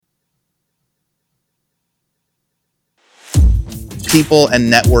people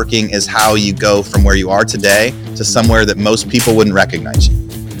and networking is how you go from where you are today to somewhere that most people wouldn't recognize you.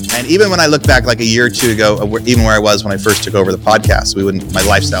 And even when I look back like a year or two ago, even where I was when I first took over the podcast, my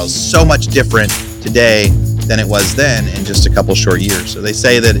lifestyle is so much different today than it was then in just a couple short years. So they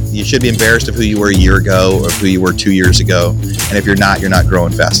say that you should be embarrassed of who you were a year ago or who you were 2 years ago. And if you're not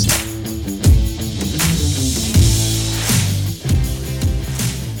growing fast enough.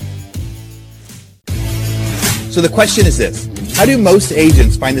 So the question is this: how do most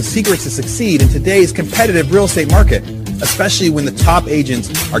agents find the secrets to succeed in today's competitive real estate market, especially when the top agents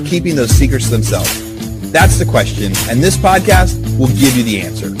are keeping those secrets to themselves? That's the question, and this podcast will give you the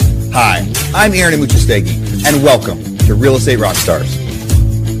answer. Hi, I'm Aaron Amuchastegui, and welcome to Real Estate Rockstars.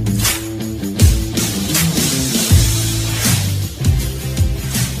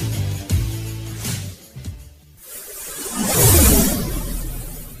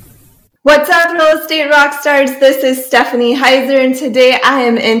 What's up, Real Estate Rockstars? This is Stephanie Heiser, and today I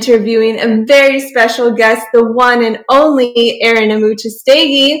am interviewing a very special guest, the one and only Aaron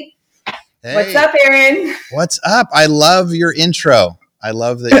Amuchastegui. Hey. What's up, Aaron? What's up? I love your intro. I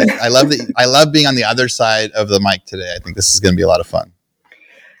love being on the other side of the mic today. I think this is going to be a lot of fun.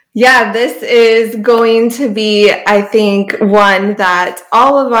 Yeah, this is going to be, I think, one that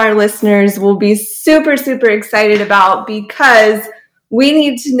all of our listeners will be super, super excited about because we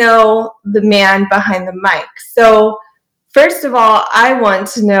need to know the man behind the mic. So first of all, I want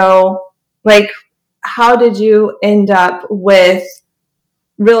to know, how did you end up with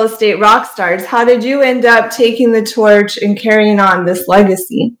Real Estate Rockstars? How did you end up taking the torch and carrying on this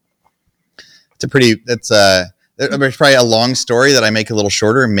legacy? It's probably a long story that I make a little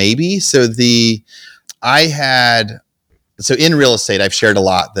shorter, maybe. So in real estate, I've shared a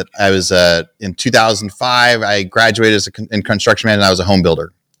lot that I was in 2005, I graduated in construction management. I was a home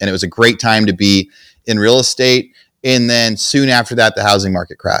builder, and it was a great time to be in real estate. And then soon after that, the housing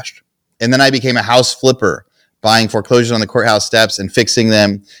market crashed. And then I became a house flipper, buying foreclosures on the courthouse steps and fixing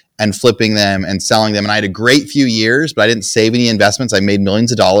them and flipping them and selling them. And I had a great few years, but I didn't save any investments. I made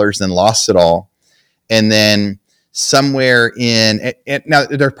millions of dollars, then lost it all. And then somewhere now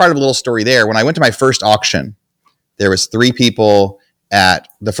there's part of a little story there. When I went to my first auction, there was 3 people at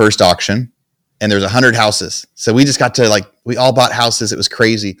the first auction, and there's 100 houses. So we just got to we all bought houses. It was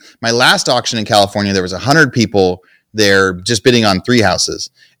crazy. My last auction in California, there was 100 people there just bidding on 3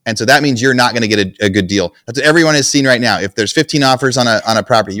 houses. And so that means you're not going to get a good deal. That's what everyone is seeing right now. If there's 15 offers on a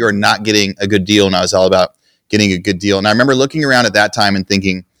property, you're not getting a good deal. And I was all about getting a good deal. And I remember looking around at that time and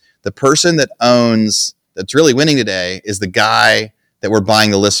thinking, the person that's really winning today is the guy that we're buying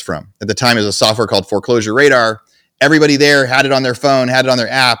the list from. At the time, it was a software called Foreclosure Radar. Everybody there had it on their phone, had it on their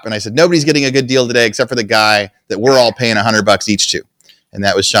app. And I said, nobody's getting a good deal today except for the guy that we're all paying $100 each to. And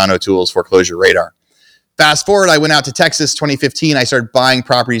that was Sean O'Toole's Foreclosure Radar. Fast forward, I went out to Texas 2015. I started buying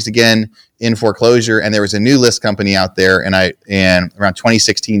properties again in foreclosure. And there was a new list company out there. And around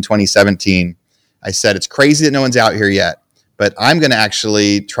 2016, 2017, I said, it's crazy that no one's out here yet, but I'm going to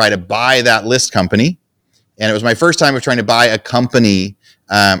actually try to buy that list company. And it was my first time of trying to buy a company,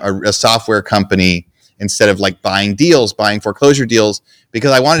 a software company, instead of buying foreclosure deals, because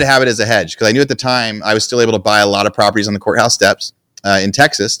I wanted to have it as a hedge. Because I knew at the time I was still able to buy a lot of properties on the courthouse steps in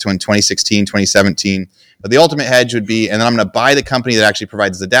Texas in 2016, 2017. But the ultimate hedge would be, and then I'm going to buy the company that actually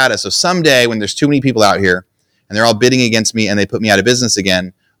provides the data. So someday when there's too many people out here and they're all bidding against me and they put me out of business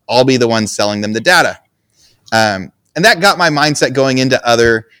again, I'll be the one selling them the data. And that got my mindset going into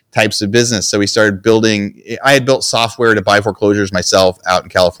other types of business. So we started I had built software to buy foreclosures myself out in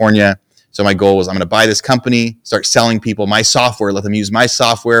California. So my goal was, I'm going to buy this company, start selling people my software, let them use my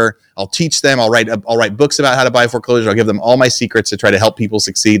software. I'll teach them. I'll write books about how to buy foreclosure. I'll give them all my secrets to try to help people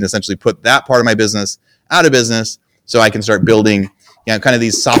succeed and essentially put that part of my business out of business so I can start building, kind of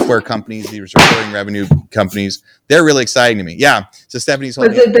these software companies, these recurring revenue companies. They're really exciting to me. Yeah. So Stephanie's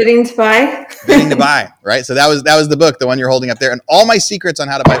holding. Was it Bidding to Buy? Bidding to Buy, right? So that was the book, the one you're holding up there. And all my secrets on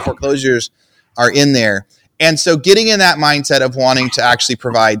how to buy foreclosures are in there. And so getting in that mindset of wanting to actually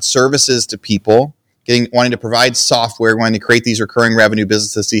provide services to people, wanting to provide software, wanting to create these recurring revenue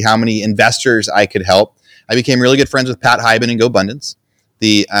businesses, see how many investors I could help. I became really good friends with Pat Hiban and GoBundance.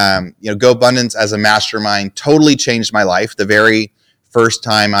 The GoBundance as a mastermind totally changed my life. The very first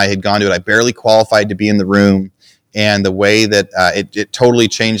time I had gone to it, I barely qualified to be in the room. And the way that it totally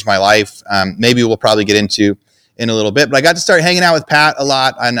changed my life, maybe we'll probably get into in a little bit. But I got to start hanging out with Pat a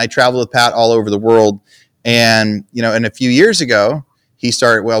lot, and I traveled with Pat all over the world. And, and a few years ago, we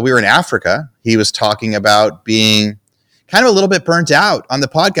were in Africa. He was talking about being kind of a little bit burnt out on the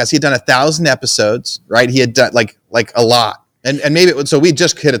podcast. He had done 1,000 episodes, right? He had done like a lot. And maybe so we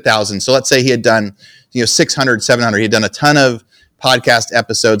just hit 1,000. So let's say he had done, 600, 700. He had done a ton of podcast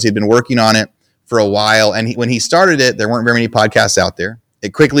episodes. He'd been working on it for a while. And when he started it, there weren't very many podcasts out there.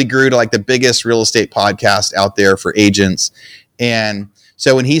 It quickly grew to like the biggest real estate podcast out there for agents. And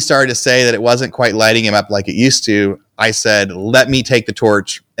so when he started to say that it wasn't quite lighting him up like it used to, I said, let me take the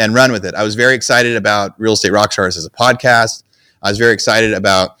torch and run with it. I was very excited about Real Estate Rockstars as a podcast. I was very excited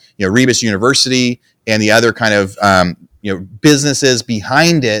about, Rebus University and the other kind of, businesses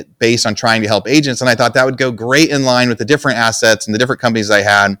behind it based on trying to help agents. And I thought that would go great in line with the different assets and the different companies I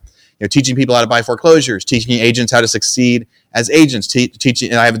had, teaching people how to buy foreclosures, teaching agents how to succeed as agents,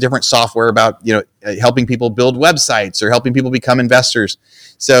 teaching, and I have a different software about, helping people build websites or helping people become investors.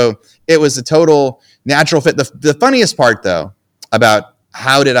 So it was a total natural fit. The funniest part though, about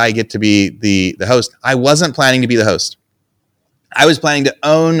how did I get to be the host? I wasn't planning to be the host. I was planning to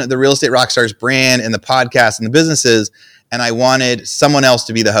own the Real Estate Rockstars brand and the podcast and the businesses, and I wanted someone else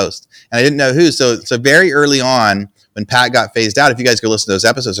to be the host. And I didn't know who. So very early on, when Pat got phased out, if you guys go listen to those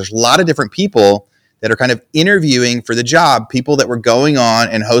episodes, there's a lot of different people that are kind of interviewing for the job, people that were going on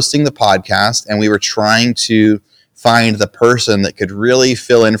and hosting the podcast, and we were trying to find the person that could really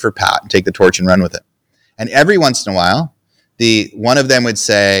fill in for Pat and take the torch and run with it. And every once in a while, one of them would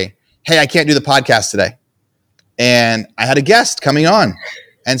say, hey, I can't do the podcast today. And I had a guest coming on.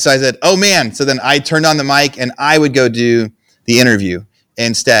 And so I said, oh man. So then I turned on the mic and I would go do the interview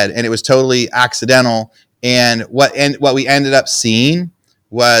instead. And it was totally accidental. And what we ended up seeing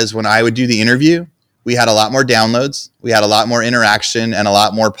was when I would do the interview, we had a lot more downloads. We had a lot more interaction and a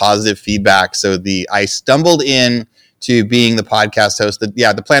lot more positive feedback. So I stumbled in to being the podcast host.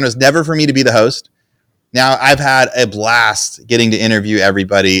 The plan was never for me to be the host. Now I've had a blast getting to interview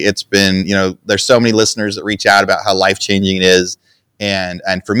everybody. It's been, there's so many listeners that reach out about how life-changing it is. And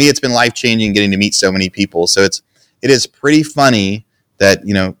for me, it's been life-changing getting to meet so many people. So it is pretty funny that,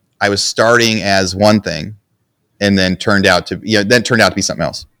 I was starting as one thing and then turned out to be something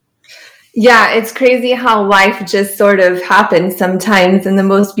else. Yeah, it's crazy how life just sort of happens sometimes in the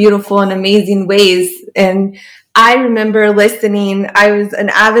most beautiful and amazing ways. And I remember listening. I was an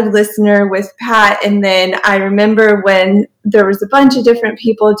avid listener with Pat. And then I remember when there was a bunch of different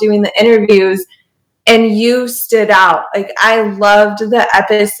people doing the interviews and you stood out. Like, I loved the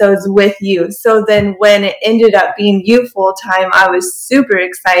episodes with you. So then when it ended up being you full time, I was super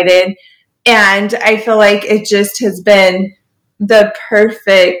excited. And I feel like it just has been the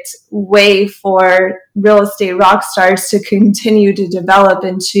perfect way for Real Estate Rockstars to continue to develop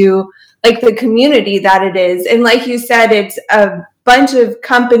into like the community that it is. And like you said, it's a bunch of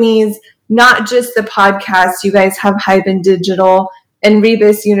companies, not just the podcast. You guys have Hyben Digital and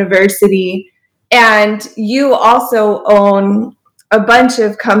Rebus University. And you also own a bunch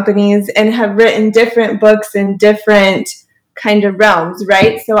of companies and have written different books in different kind of realms,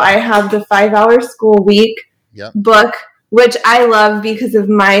 right? So I have the 5-Hour School Week book, which I love because of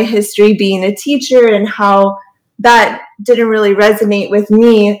my history being a teacher and how that didn't really resonate with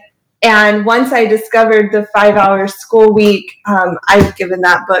me. And once I discovered the 5-Hour School Week, I've given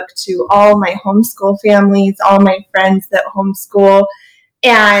that book to all my homeschool families, all my friends that homeschool.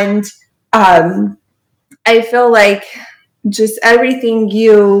 And I feel like just everything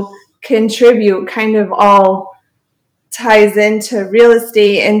you contribute kind of all ties into real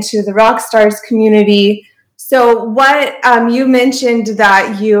estate, into the Rockstars community. So what you mentioned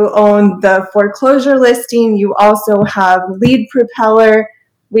that you own the foreclosure listing. You also have Lead Propeller.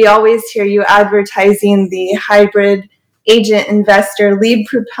 We always hear you advertising the hybrid agent investor Lead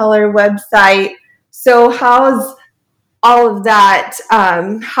Propeller website. So how's all of that?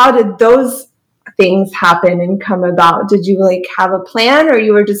 How did those things happen and come about? Did you like have a plan, or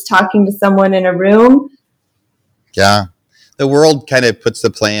you were just talking to someone in a room? Yeah, the world kind of puts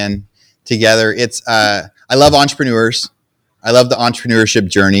the plan together. It's I love entrepreneurs. I love the entrepreneurship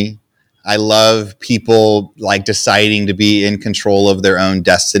journey. I love people like deciding to be in control of their own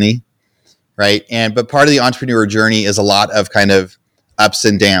destiny, right? But part of the entrepreneur journey is a lot of kind of ups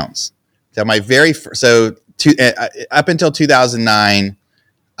and downs. So up until 2009,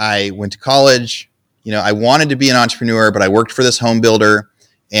 I went to college. I wanted to be an entrepreneur, but I worked for this home builder,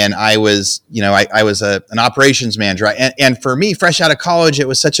 and I was, I was an operations manager. And for me, fresh out of college, it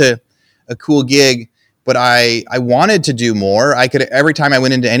was such a cool gig. But I wanted to do more. Every time I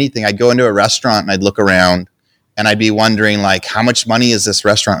went into anything, I'd go into a restaurant and I'd look around and I'd be wondering, like, how much money is this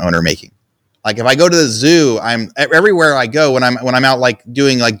restaurant owner making? Like, if I go to the zoo, I'm everywhere I go when I'm out like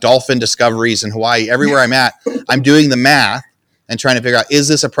doing like dolphin discoveries in Hawaii, everywhere I'm at, I'm doing the math and trying to figure out, is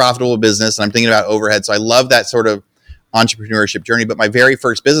this a profitable business? And I'm thinking about overhead. So I love that sort of entrepreneurship journey. But my very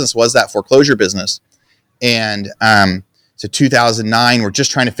first business was that foreclosure business. And to 2009. We're just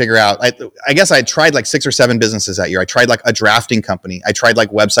trying to figure out, I guess I had tried like 6 or 7 businesses that year. I tried like a drafting company. I tried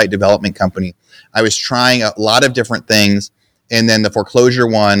like website development company. I was trying a lot of different things. And then the foreclosure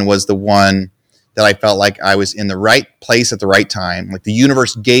one was the one that I felt like I was in the right place at the right time. Like the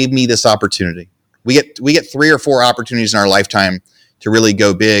universe gave me this opportunity. We get 3 or 4 opportunities in our lifetime to really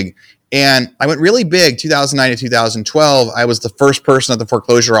go big. And I went really big 2009 to 2012. I was the first person at the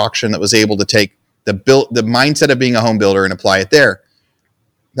foreclosure auction that was able to take the mindset of being a home builder and apply it there.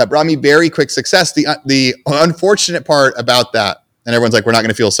 That brought me very quick success. The unfortunate part about that, and everyone's like, we're not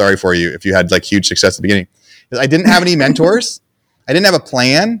going to feel sorry for you if you had like huge success at the beginning, is I didn't have any mentors. I didn't have a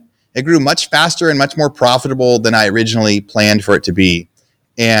plan. It grew much faster and much more profitable than I originally planned for it to be.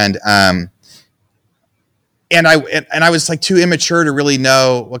 And I was like too immature to really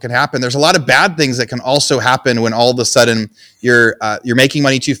know what could happen. There's a lot of bad things that can also happen when all of a sudden you're making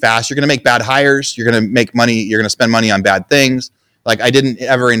money too fast. You're going to make bad hires. You're going to make money. You're going to spend money on bad things. Like I didn't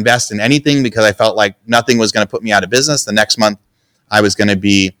ever invest in anything because I felt like nothing was going to put me out of business. The next month I was going to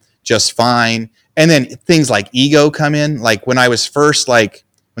be just fine. And then things like ego come in. Like when I was first, like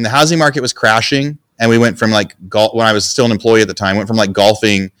when the housing market was crashing and we went from like when I was still an employee at the time, went from like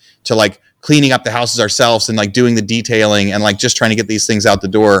golfing to like cleaning up the houses ourselves and like doing the detailing and like just trying to get these things out the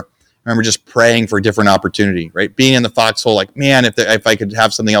door. I remember just praying for a different opportunity, right? Being in the foxhole, like, man, if I could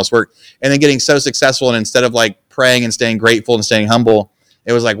have something else work, and then getting so successful. And instead of like praying and staying grateful and staying humble,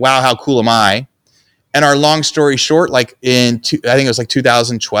 it was like, wow, how cool am I? And our long story short, like I think it was like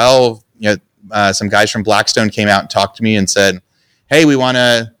 2012, some guys from Blackstone came out and talked to me and said, hey, we want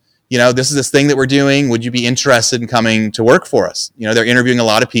to, this is this thing that we're doing. Would you be interested in coming to work for us? They're interviewing a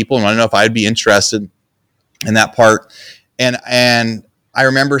lot of people and I don't know if I'd be interested in that part. And I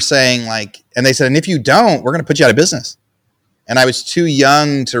remember saying like, and they said, and if you don't, we're going to put you out of business. And I was too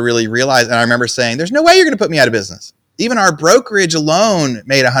young to really realize. And I remember saying, there's no way you're going to put me out of business. Even our brokerage alone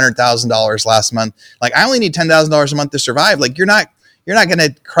made $100,000 last month. Like I only need $10,000 a month to survive. Like you're not going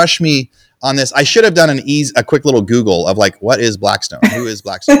to crush me on this. I should have done a quick little Google of like, what is Blackstone? Who is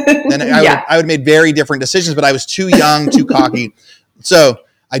Blackstone? Then I would have made very different decisions, but I was too young, too cocky. So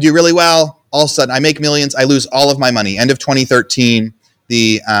I do really well. All of a sudden I make millions. I lose all of my money. End of 2013,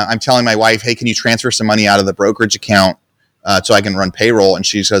 I'm telling my wife, hey, can you transfer some money out of the brokerage account so I can run payroll? And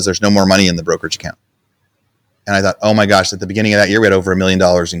she says, there's no more money in the brokerage account. And I thought, oh my gosh, at the beginning of that year, we had over $1 million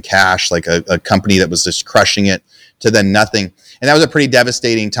in cash, like a company that was just crushing it, to then nothing. And that was a pretty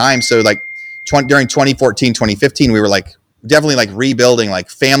devastating time. So like during 2014, 2015, we were like definitely like rebuilding, like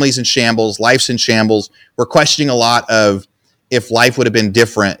families in shambles, life's in shambles. We're questioning a lot of if life would have been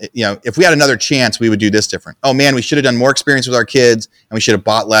different. If we had another chance, we would do this different. Oh man, we should have done more experience with our kids and we should have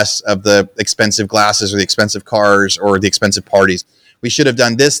bought less of the expensive glasses or the expensive cars or the expensive parties. We should have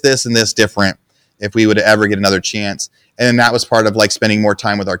done this, and this different if we would ever get another chance. And then that was part of like spending more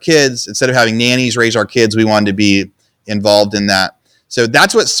time with our kids. Instead of having nannies raise our kids, we wanted to be involved in that. So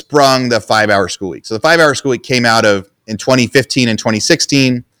that's what sprung the 5-hour school week. So the 5-hour school week came out of, in 2015 and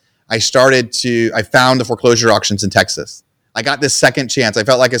 2016, I found the foreclosure auctions in Texas. I got this second chance. I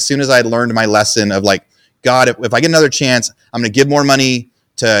felt like as soon as I had learned my lesson of like, God, if I get another chance, I'm going to give more money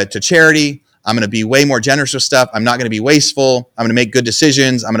to charity. I'm going to be way more generous with stuff. I'm not going to be wasteful. I'm going to make good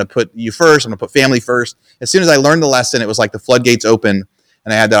decisions. I'm going to put you first. I'm going to put family first. As soon as I learned the lesson, it was like the floodgates opened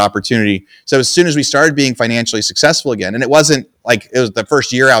and I had that opportunity. So as soon as we started being financially successful again, and it wasn't like it was the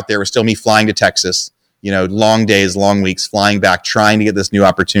first year out there was still me flying to Texas, long days, long weeks, flying back, trying to get this new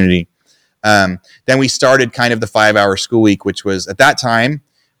opportunity. Then we started kind of the 5-hour school week, which was at that time,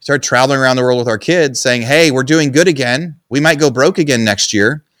 we started traveling around the world with our kids saying, hey, we're doing good again. We might go broke again next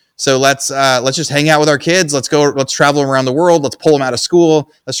year. So let's just hang out with our kids. Let's travel around the world. Let's pull them out of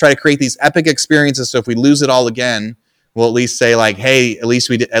school. Let's try to create these epic experiences. So if we lose it all again, we'll at least say like, hey, at least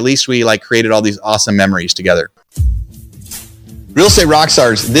we like created all these awesome memories together. Real Estate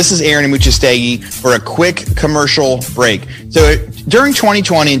Rockstars, this is Aaron Amuchastegui for a quick commercial break. So during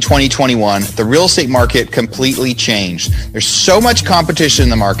 2020 and 2021, the real estate market completely changed. There's so much competition in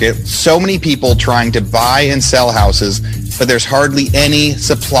the market, so many people trying to buy and sell houses, but there's hardly any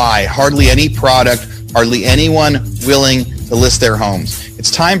supply, hardly any product, hardly anyone willing to list their homes.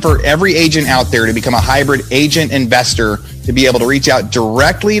 It's time for every agent out there to become a hybrid agent investor, to be able to reach out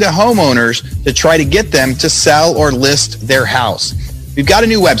directly to homeowners to try to get them to sell or list their house. We've got a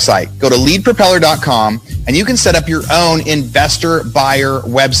new website. Go to leadpropeller.com and you can set up your own investor buyer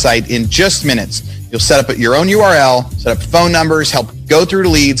website in just minutes. You'll set up your own URL, set up phone numbers, help go through to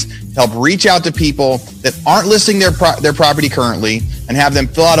leads, help reach out to people that aren't listing their property currently and have them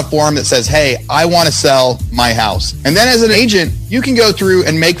fill out a form that says, hey, I want to sell my house. And then as an agent, you can go through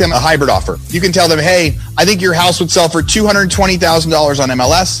and make them a hybrid offer. You can tell them, hey, I think your house would sell for $220,000 on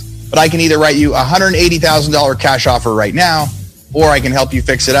MLS, but I can either write you a $180,000 cash offer right now, or I can help you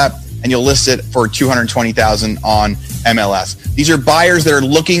fix it up and you'll list it for $220,000 on MLS. These are buyers that are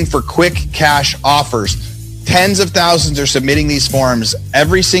looking for quick cash offers. Tens of thousands are submitting these forms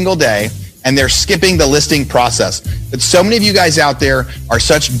every single day, and they're skipping the listing process. But so many of you guys out there are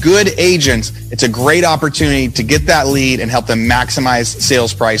such good agents, it's a great opportunity to get that lead and help them maximize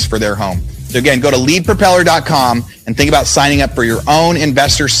sales price for their home. So again, go to leadpropeller.com and think about signing up for your own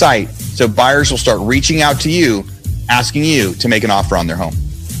investor site so buyers will start reaching out to you, asking you to make an offer on their home.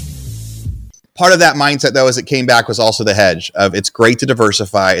 Part of that mindset, though, as it came back, was also the hedge of it's great to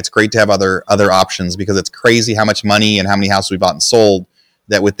diversify. It's great to have other options, because it's crazy how much money and how many houses we bought and sold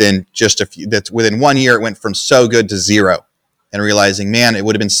that within within 1 year, it went from so good to zero, and realizing, man, it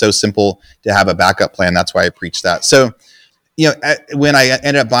would have been so simple to have a backup plan. That's why I preach that. So, when I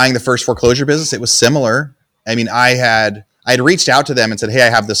ended up buying the first foreclosure business, it was similar. I mean, I had reached out to them and said, hey,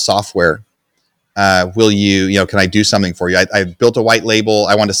 I have this software. Will you, can I do something for you? I built a white label.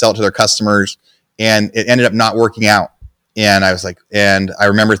 I wanted to sell it to their customers, and it ended up not working out. And I was like, and I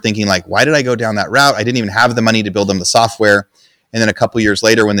remember thinking, like, why did I go down that route? I didn't even have the money to build them the software. And then a couple years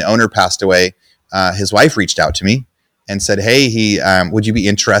later, when the owner passed away, his wife reached out to me and said, hey, would you be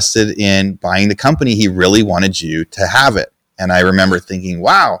interested in buying the company? He really wanted you to have it. And I remember thinking,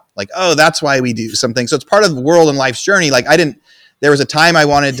 wow, like, oh, that's why we do something. So it's part of the world and life's journey. Like, there was a time I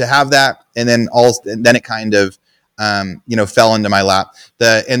wanted to have that, and then it kind of, fell into my lap.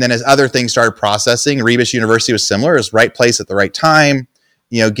 And then as other things started processing, Rebus University was similar. It was right place at the right time.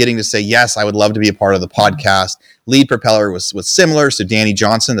 Getting to say yes, I would love to be a part of the podcast. Lead Propeller was similar. So Danny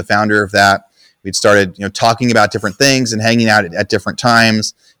Johnson, the founder of that, we'd started talking about different things and hanging out at different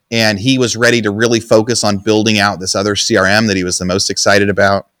times. And he was ready to really focus on building out this other CRM that he was the most excited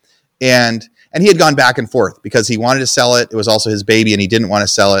about. And he had gone back and forth because he wanted to sell it. It was also his baby, and he didn't want to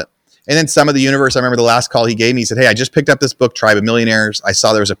sell it. And then some of the universe, I remember the last call he gave me, he said, hey, I just picked up this book, Tribe of Millionaires. I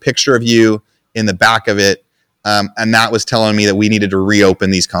saw there was a picture of you in the back of it. And that was telling me that we needed to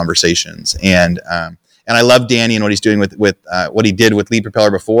reopen these conversations. And I love Danny and what he's doing with what he did with Lead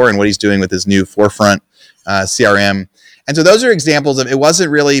Propeller before and what he's doing with his new Forefront CRM. And so those are examples of, it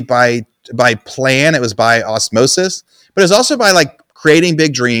wasn't really by plan, it was by osmosis, but it was also by creating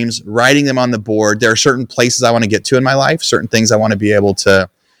big dreams, writing them on the board. There are certain places I want to get to in my life, certain things I want to be able to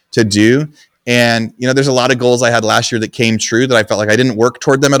do. And, there's a lot of goals I had last year that came true that I felt like I didn't work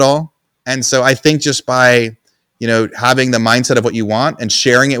toward them at all. And so I think just by, having the mindset of what you want and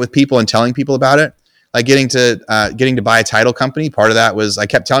sharing it with people and telling people about it, like getting to buy a title company. Part of that was I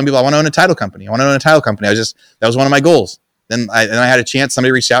kept telling people I want to own a title company. That was one of my goals. Then I had a chance.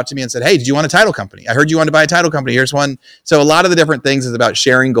 Somebody reached out to me and said, hey, did you want a title company? I heard you wanted to buy a title company. Here's one. So a lot of the different things is about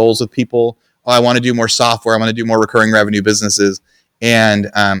sharing goals with people. Oh, I want to do more software. I want to do more recurring revenue businesses.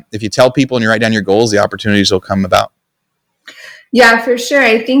 And if you tell people and you write down your goals, the opportunities will come about. Yeah, for sure.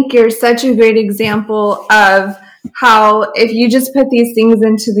 I think you're such a great example of how if you just put these things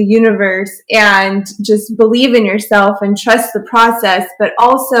into the universe and just believe in yourself and trust the process, but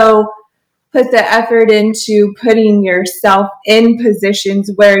also put the effort into putting yourself in positions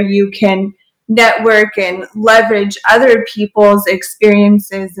where you can network and leverage other people's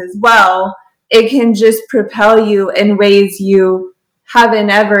experiences as well, it can just propel you in ways you haven't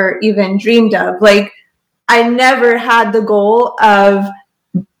ever even dreamed of. Like, I never had the goal of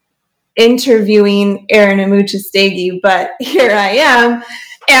interviewing Aaron Amuchastegui, but here I am.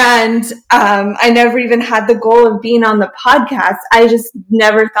 And I never even had the goal of being on the podcast. I just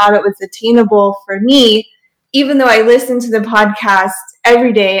never thought it was attainable for me. Even though I listened to the podcast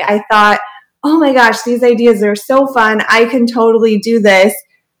every day, I thought, oh my gosh, these ideas are so fun. I can totally do this.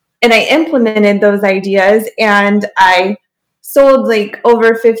 And I implemented those ideas, and I sold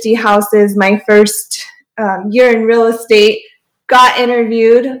over 50 houses my first year in real estate, got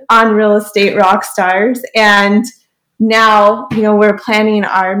interviewed on Real Estate Rockstars, and now, we're planning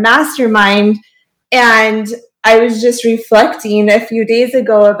our mastermind. And I was just reflecting a few days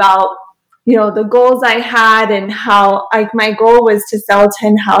ago about, the goals I had and how my goal was to sell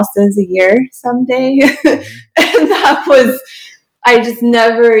 10 houses a year someday. And I just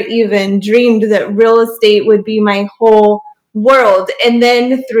never even dreamed that real estate would be my whole world. And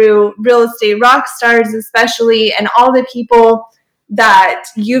then through Real Estate Rockstars, especially, and all the people that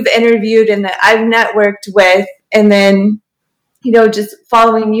you've interviewed and that I've networked with, and then, just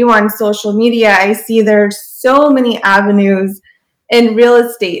following you on social media, I see there's so many avenues in real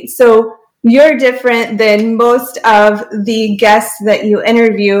estate. So you're different than most of the guests that you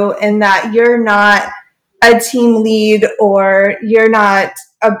interview in that you're not a team lead or you're not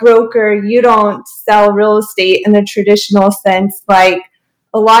a broker. You don't sell real estate in the traditional sense like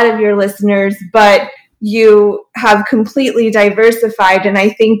a lot of your listeners, but you have completely diversified. And I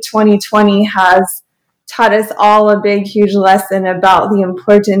think 2020 has taught us all a big, huge lesson about the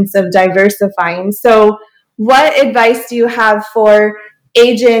importance of diversifying. So what advice do you have for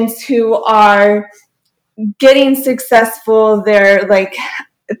agents who are getting successful? They're like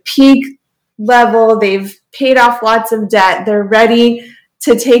peak level, they've paid off lots of debt, they're ready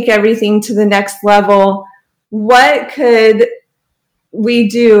to take everything to the next level. What could we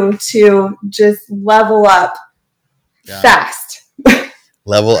do to just level up fast?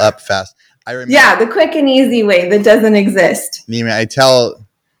 Level up fast. I remember. Yeah, the quick and easy way that doesn't exist.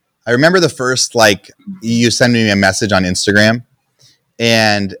 I remember the first, like, you send me a message on Instagram,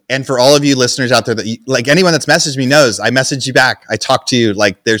 and for all of you listeners out there that like anyone that's messaged me knows I message you back. I talk to you.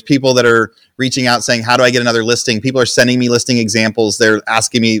 Like, there's people that are reaching out saying, how do I get another listing? People are sending me listing examples. They're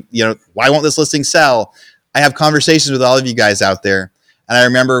asking me, why won't this listing sell? I have conversations with all of you guys out there. And I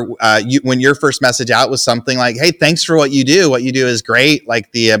remember when your first message out was something like, hey, thanks for what you do. What you do is great. Like,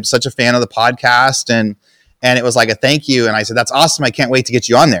 I'm such a fan of the podcast. And it was like a thank you. And I said, that's awesome. I can't wait to get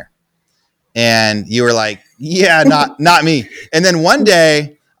you on there. And you were like, yeah, not me. And then one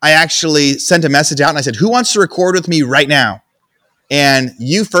day I actually sent a message out and I said, who wants to record with me right now? And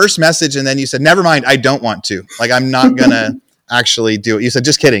you first messaged and then you said, never mind, I don't want to. Like, I'm not going to actually do it. You said,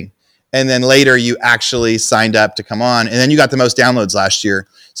 just kidding. And then later you actually signed up to come on, and then you got the most downloads last year.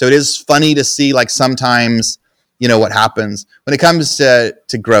 So it is funny to see, like, sometimes, what happens when it comes to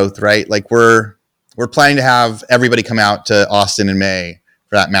growth, right? Like, we're planning to have everybody come out to Austin in May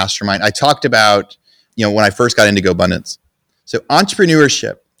for that mastermind. I talked about, when I first got into GoBundance. So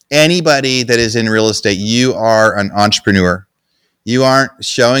entrepreneurship, anybody that is in real estate, you are an entrepreneur. You aren't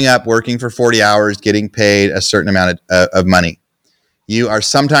showing up, working for 40 hours, getting paid a certain amount of money.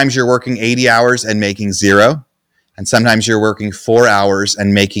 Sometimes you're working 80 hours and making zero. And sometimes you're working 4 hours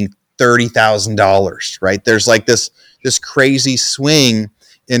and making $30,000, right? There's like this crazy swing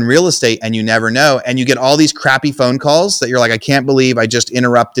in real estate, and you never know. And you get all these crappy phone calls that you're like, I can't believe I just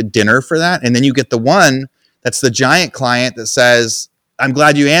interrupted dinner for that. And then you get the one that's the giant client that says, I'm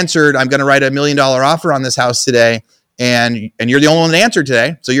glad you answered. I'm going to write $1 million offer on this house today. And you're the only one that answered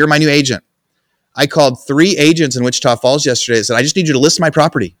today. So you're my new agent. I called 3 agents in Wichita Falls yesterday and said, I just need you to list my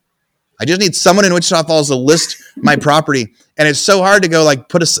property. I just need someone in Wichita Falls to list my property. And it's so hard to go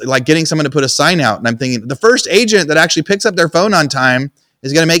getting someone to put a sign out. And I'm thinking the first agent that actually picks up their phone on time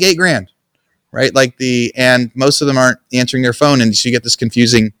is going to make $8,000, right? And most of them aren't answering their phone. And so you get this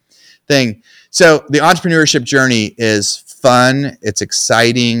confusing thing. So the entrepreneurship journey is fun. It's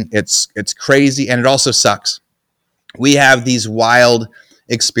exciting. It's crazy. And it also sucks. We have these wild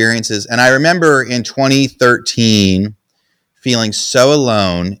experiences. And I remember in 2013 feeling so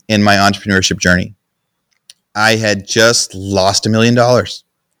alone in my entrepreneurship journey. I had just lost $1 million,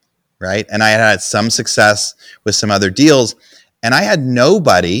 right? And I had some success with some other deals. And I had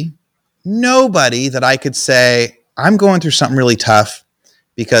nobody that I could say, I'm going through something really tough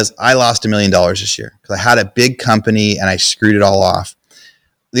because I lost $1 million this year. Because I had a big company and I screwed it all off.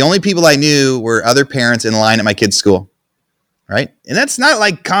 The only people I knew were other parents in line at my kid's school. Right. And that's not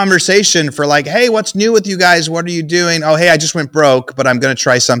like conversation for like, hey, what's new with you guys? What are you doing? Oh, hey, I just went broke, but I'm going to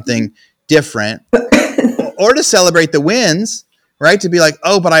try something different. Or to celebrate the wins, right? To be like,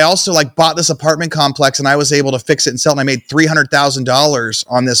 oh, but I also bought this apartment complex and I was able to fix it and sell it. And I made $300,000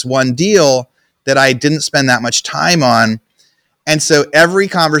 on this one deal that I didn't spend that much time on. And so every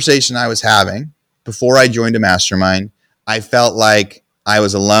conversation I was having before I joined a mastermind, I felt like I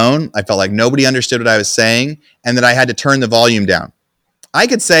was alone. I felt like nobody understood what I was saying and that I had to turn the volume down. I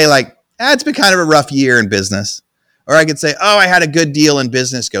could say it's been kind of a rough year in business. Or I could say, oh, I had a good deal in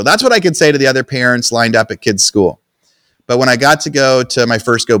business go. That's what I could say to the other parents lined up at kids' school. But when I got to go to my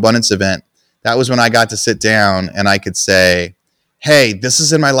first GoBundance event, that was when I got to sit down and I could say, hey, this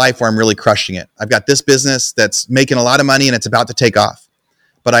is in my life where I'm really crushing it. I've got this business that's making a lot of money and it's about to take off.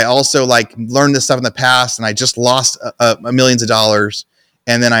 But I also learned this stuff in the past and I just lost millions of dollars.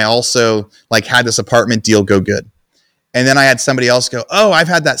 And then I also had this apartment deal go good. And then I had somebody else go, oh, I've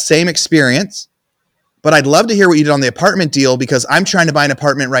had that same experience, but I'd love to hear what you did on the apartment deal because I'm trying to buy an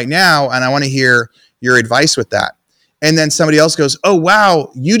apartment right now and I want to hear your advice with that. And then somebody else goes, oh,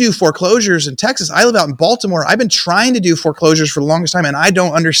 wow, you do foreclosures in Texas. I live out in Baltimore. I've been trying to do foreclosures for the longest time and I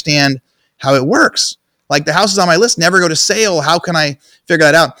don't understand how it works. The houses on my list never go to sale. How can I figure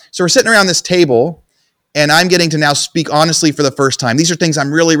that out? So we're sitting around this table And I'm getting to now speak honestly for the first time. These are things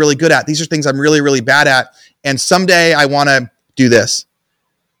I'm really, really good at. These are things I'm really, really bad at. And someday I want to do this.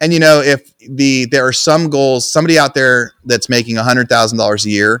 And if there are some goals, somebody out there that's making $100,000 a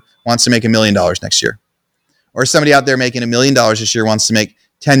year wants to make $1 million next year. Or somebody out there making $1 million this year wants to make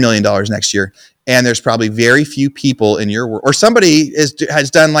 $10 million next year. And there's probably very few people in your world, or somebody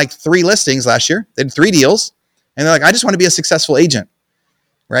has done like 3 listings last year. They did 3 deals. And they're like, I just want to be a successful agent,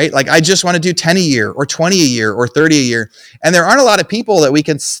 right? Like, I just want to do 10 a year or 20 a year or 30 a year. And there aren't a lot of people that we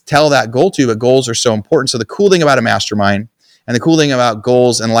can tell that goal to, but goals are so important. So the cool thing about a mastermind and the cool thing about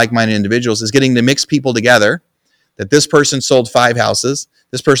goals and like-minded individuals is getting to mix people together, that this person sold 5 houses,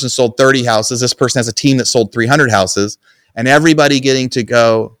 this person sold 30 houses, this person has a team that sold 300 houses, and everybody getting to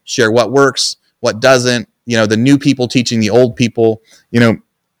go share what works, what doesn't, the new people teaching the old people,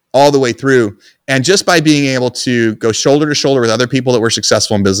 all the way through. And just by being able to go shoulder to shoulder with other people that were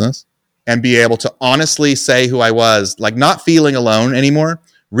successful in business and be able to honestly say who I was, like not feeling alone anymore,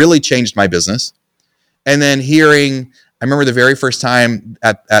 really changed my business. And then I remember the very first time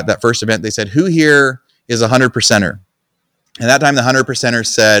at that first event, they said, who here is a 100%er? And that time the 100%er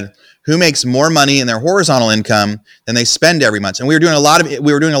said, who makes more money in their horizontal income than they spend every month? And we were doing a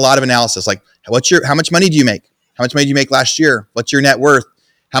lot of analysis, like how much money do you make? How much money did you make last year? What's your net worth?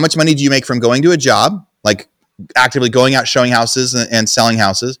 How much money do you make from going to a job, like actively going out showing houses and selling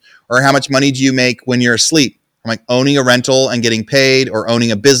houses? Or how much money do you make when you're asleep? From like owning a rental and getting paid, or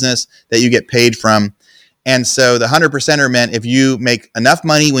owning a business that you get paid from. And so the 100%er meant if you make enough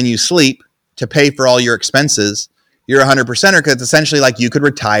money when you sleep to pay for all your expenses, you're a 100%er, because it's essentially like you could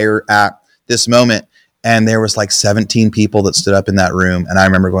retire at this moment. And there was like 17 people that stood up in that room. And I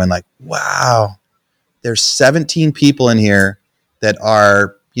remember going like, wow, there's 17 people in here that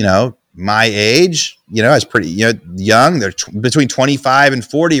are, my age, is pretty, young. They're between 25 and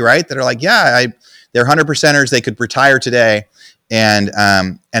 40, right? That are like, yeah, they're 100%ers. They could retire today. And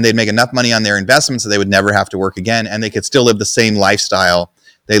they'd make enough money on their investments that they would never have to work again. And they could still live the same lifestyle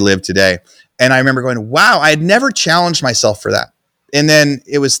they live today. And I remember going, wow, I had never challenged myself for that. And then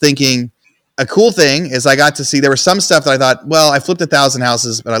it was thinking, a cool thing is I got to see, there was some stuff that I thought, well, I flipped 1,000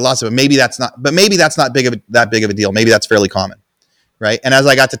 houses, but I lost it. But maybe that's not that big of a deal. Maybe that's fairly common, right? And as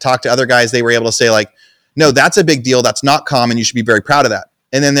I got to talk to other guys, they were able to say like, no, that's a big deal. That's not common. You should be very proud of that.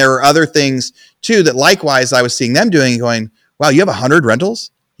 And then there were other things too that likewise I was seeing them doing, going, wow, you have 100 rentals?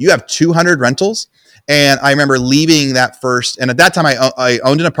 You have 200 rentals? And I remember leaving that first, and at that time I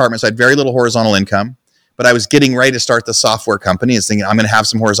owned an apartment, so I had very little horizontal income, but I was getting ready to start the software company and thinking I'm going to have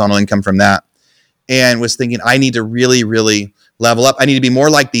some horizontal income from that, and was thinking I need to really, really level up. I need to be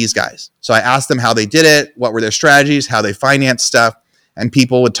more like these guys. So I asked them how they did it, what were their strategies, how they financed stuff, and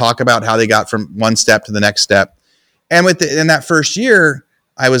people would talk about how they got from one step to the next step. And in that first year,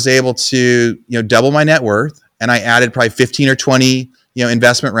 I was able to double my net worth, and I added probably 15 or 20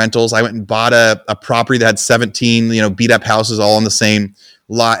 investment rentals. I went and bought a property that had 17, beat up houses all on the same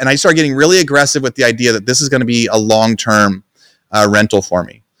lot. And I started getting really aggressive with the idea that this is going to be a long-term rental for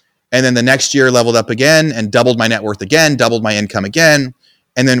me. And then the next year leveled up again and doubled my net worth again, doubled my income again.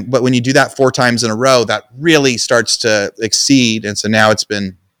 And then, but when you do that 4 times in a row, that really starts to exceed. And so now it's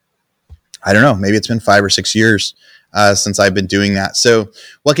been, I don't know, maybe it's been 5 or 6 years since I've been doing that. So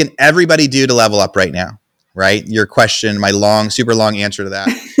what can everybody do to level up right now? Right? Your question, my super long answer to that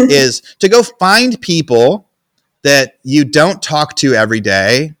is to go find people that you don't talk to every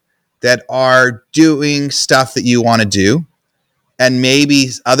day that are doing stuff that you want to do, and maybe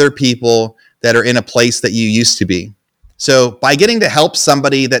other people that are in a place that you used to be. So by getting to help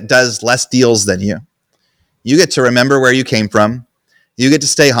somebody that does less deals than you get to remember where you came from. You get to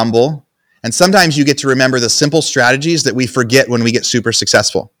stay humble. And sometimes you get to remember the simple strategies that we forget when we get super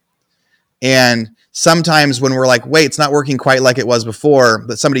successful. And sometimes when we're like, wait, it's not working quite like it was before,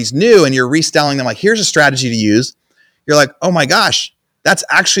 but somebody's new and you're restyling them, like, here's a strategy to use. You're like, oh my gosh, that's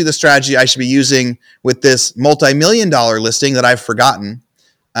actually the strategy I should be using with this multi-million-dollar listing that I've forgotten.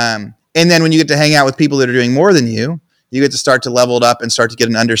 And then when you get to hang out with people that are doing more than you get to start to level it up and start to get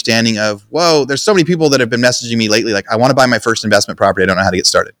an understanding of, whoa, there's so many people that have been messaging me lately, like, I want to buy my first investment property. I don't know how to get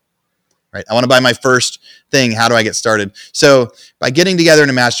started. Right? I want to buy my first thing. How do I get started? So by getting together in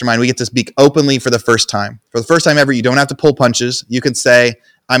a mastermind, we get to speak openly for the first time. For the first time ever, you don't have to pull punches. You can say,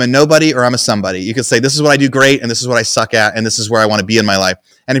 I'm a nobody or I'm a somebody. You can say, this is what I do great and this is what I suck at and this is where I want to be in my life.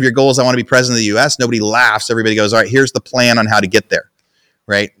 And if your goal is I want to be president of the U.S., nobody laughs. Everybody goes, all right, here's the plan on how to get there.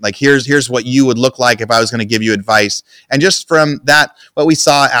 Right? Like, here's what you would look like if I was going to give you advice. And just from that, what we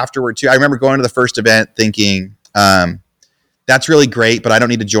saw afterward too, I remember going to the first event thinking, that's really great, but I don't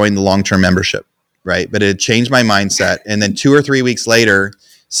need to join the long-term membership, right? But it changed my mindset. And then 2 or 3 weeks later,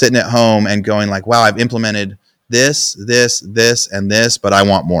 sitting at home and going like, wow, I've implemented this, and this, but I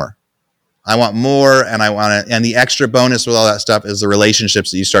want more. I want more, and and the extra bonus with all that stuff is the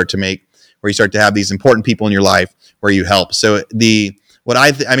relationships that you start to make, where you start to have these important people in your life where you help. So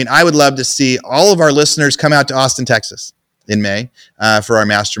I would love to see all of our listeners come out to Austin, Texas in May for our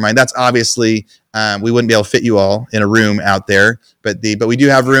mastermind. That's obviously, we wouldn't be able to fit you all in a room out there, but we do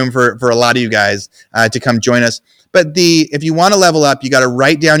have room for a lot of you guys to come join us. But if you want to level up, you got to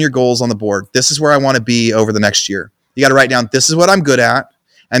write down your goals on the board. This is where I want to be over the next year. You got to write down, this is what I'm good at,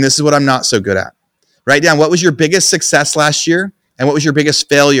 and this is what I'm not so good at. Write down what was your biggest success last year and what was your biggest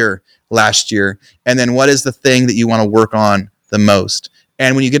failure last year. And then what is the thing that you want to work on the most?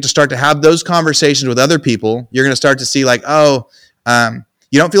 And when you get to start to have those conversations with other people, you're going to start to see like,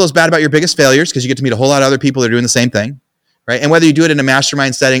 you don't feel as bad about your biggest failures because you get to meet a whole lot of other people that are doing the same thing, right? And whether you do it in a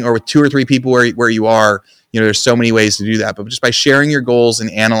mastermind setting or with 2 or 3 people where you are, there's so many ways to do that. But just by sharing your goals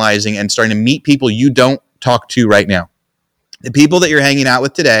and analyzing and starting to meet people you don't talk to right now. The people that you're hanging out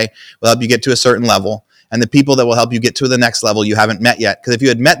with today will help you get to a certain level, and the people that will help you get to the next level you haven't met yet. Because if you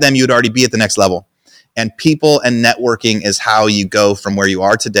had met them, you would already be at the next level. And people and networking is how you go from where you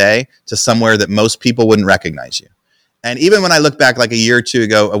are today to somewhere that most people wouldn't recognize you. And even when I look back like a year or two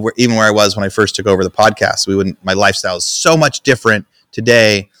ago, even where I was when I first took over the podcast, my lifestyle is so much different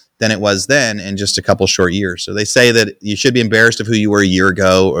today than it was then in just a couple short years. So they say that you should be embarrassed of who you were a year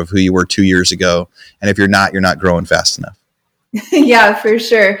ago or of who you were 2 years ago. And if you're not growing fast enough. Yeah, for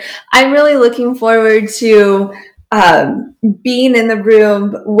sure. I'm really looking forward to being in the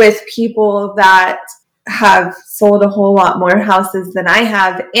room with people that have sold a whole lot more houses than I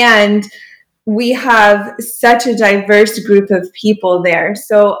have. And we have such a diverse group of people there.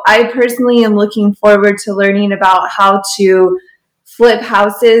 So I personally am looking forward to learning about how to flip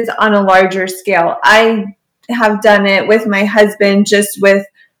houses on a larger scale. I have done it with my husband, just with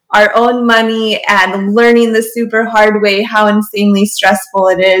our own money and learning the super hard way how insanely stressful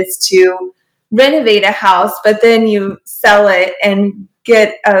it is to renovate a house, but then you sell it and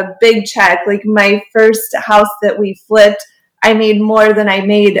get a big check. Like my first house that we flipped, I made more than I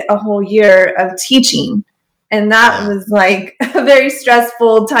made a whole year of teaching. And that was like a very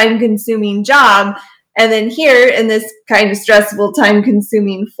stressful, time-consuming job. And then here in this kind of stressful,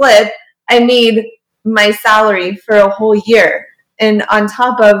 time-consuming flip, I made my salary for a whole year. And on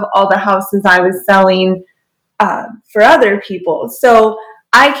top of all the houses I was selling for other people. So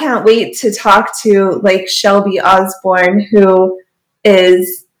I can't wait to talk to like Shelby Osborne, who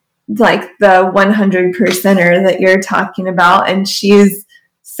is like the 100%er that you're talking about. And she's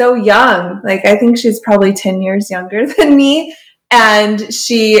so young. Like I think she's probably 10 years younger than me. And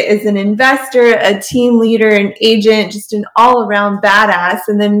she is an investor, a team leader, an agent, just an all-around badass.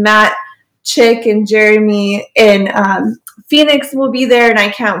 And then Matt Chick and Jeremy in Phoenix will be there, and I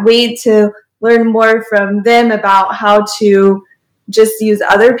can't wait to learn more from them about how to just use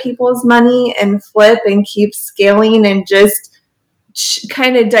other people's money and flip and keep scaling and just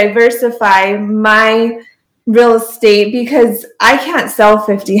kind of diversify my real estate, because I can't sell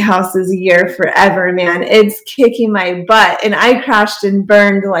 50 houses a year forever, man. It's kicking my butt. And I crashed and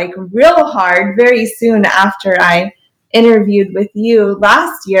burned like real hard very soon after I interviewed with you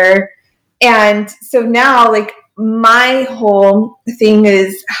last year. And so now like my whole thing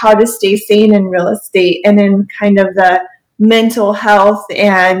is how to stay sane in real estate and in kind of the mental health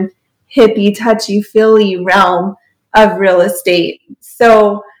and hippie touchy-feely realm of real estate.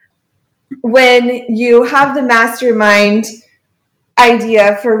 So when you have the mastermind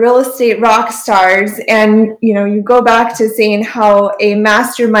idea for real estate rock stars, and you go back to saying how a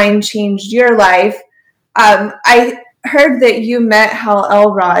mastermind changed your life, I heard that you met Hal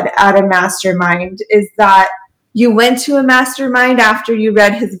Elrod at a mastermind. Is that you went to a mastermind after you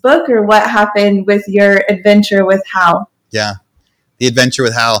read his book, or what happened with your adventure with Hal? Yeah, the adventure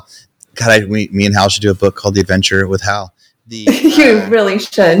with Hal. God, me and Hal should do a book called The Adventure with Hal. You really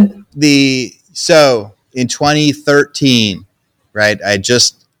should. So in 2013, right,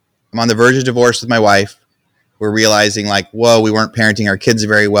 I'm on the verge of divorce with my wife. We're realizing like, whoa, we weren't parenting our kids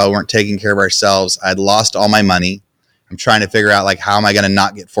very well. We weren't taking care of ourselves. I'd lost all my money. I'm trying to figure out like, how am I going to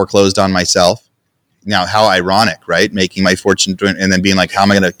not get foreclosed on myself? Now, how ironic, right? Making my fortune and then being like, how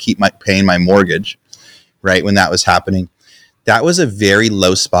am I going to keep paying my mortgage, right? When that was happening, that was a very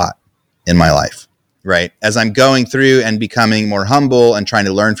low spot in my life, right? As I'm going through and becoming more humble and trying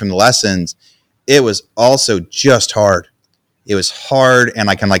to learn from the lessons, it was also just hard. It was hard, and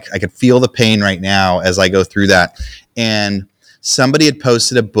I could feel the pain right now as I go through that. And somebody had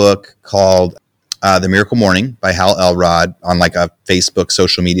posted a book called The Miracle Morning by Hal Elrod on like a Facebook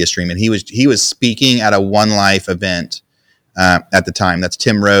social media stream. And he was speaking at a One Life event at the time. That's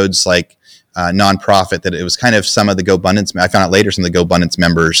Tim Rhodes, like nonprofit. That it was kind of some of the GoBundance. I found out later some of the GoBundance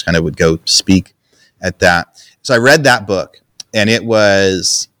members kind of would go speak at that. So I read that book, and it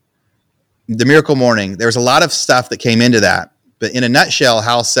was The Miracle Morning. There was a lot of stuff that came into that, but in a nutshell,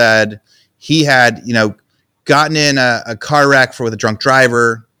 Hal said he had, gotten in a car wreck with a drunk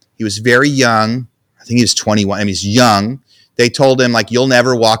driver. He was very young. I think he was 21. I mean, he's young. They told him, like, you'll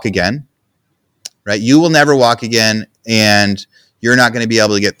never walk again, right? You will never walk again, and you're not going to be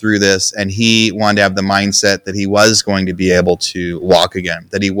able to get through this. And he wanted to have the mindset that he was going to be able to walk again,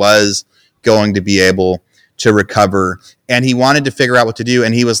 that he was going to be able to recover. And he wanted to figure out what to do.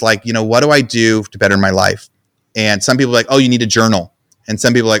 And he was like, what do I do to better my life? And some people are like, oh, you need to journal. And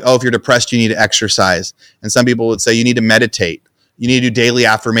some people are like, oh, if you're depressed, you need to exercise. And some people would say you need to meditate. You need to do daily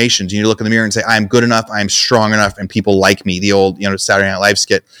affirmations. You need to look in the mirror and say, I'm good enough, I'm strong enough, and people like me. The old, Saturday Night Live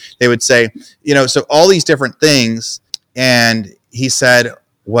skit. They would say, so all these different things. And he said,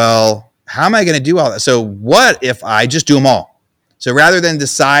 well, how am I going to do all that? So what if I just do them all? So rather than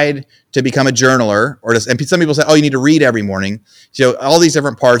decide to become a journaler, and some people say, oh, you need to read every morning. So all these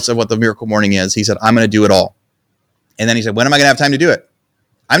different parts of what the Miracle Morning is, he said, I'm going to do it all. And then he said, when am I going to have time to do it?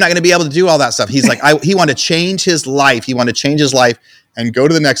 I'm not going to be able to do all that stuff. He's like, he wanted to change his life. He wanted to change his life and go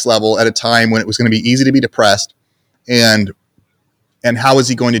to the next level at a time when it was going to be easy to be depressed. And how is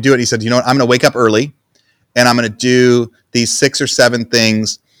he going to do it? He said, I'm going to wake up early, and I'm going to do these 6 or 7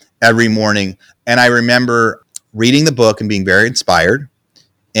 things every morning. And I remember reading the book and being very inspired.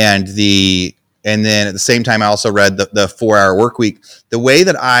 And then at the same time, I also read the 4-Hour Workweek. The way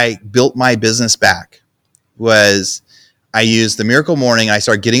that I built my business back was I used the Miracle Morning. I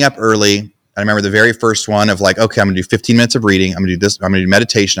started getting up early. I remember the very first one of like, okay, I'm going to do 15 minutes of reading. I'm going to do this. I'm going to do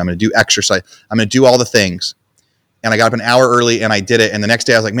meditation. I'm going to do exercise. I'm going to do all the things. And I got up an hour early and I did it. And the next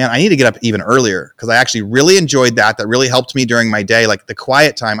day I was like, man, I need to get up even earlier, because I actually really enjoyed that. That really helped me during my day, like the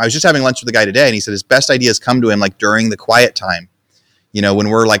quiet time. I was just having lunch with the guy today, and he said his best ideas come to him like during the quiet time, when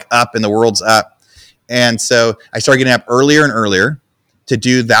we're like up and the world's up. And so I started getting up earlier and earlier to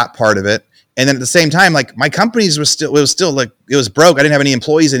do that part of it. And then at the same time, like my companies was still like, it was broke. I didn't have any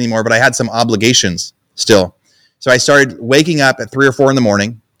employees anymore, but I had some obligations still. So I started waking up at 3 or 4 in the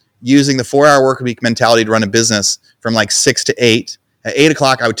morning, using the 4-hour work week mentality to run a business from like 6 to 8. At 8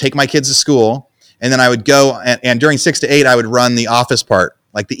 o'clock, I would take my kids to school, and then I would go and during 6 to 8, I would run the office part,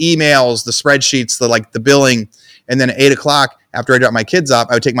 like the emails, the spreadsheets, the billing. And then at 8 o'clock, after I dropped my kids off,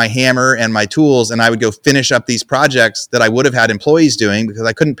 I would take my hammer and my tools, and I would go finish up these projects that I would have had employees doing because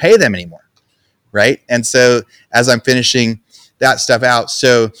I couldn't pay them anymore. Right. And so as I'm finishing that stuff out,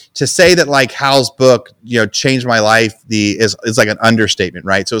 so to say that like Hal's book, changed my life is like an understatement.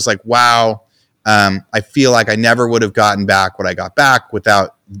 Right. So it's like, wow, I feel like I never would have gotten back what I got back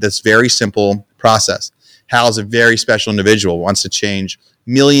without this very simple process. Hal's a very special individual, wants to change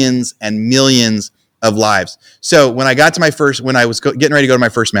millions and millions of lives. So when I got to when I was getting ready to go to my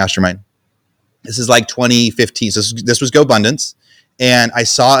first mastermind, this is like 2015. So this was GoBundance. And I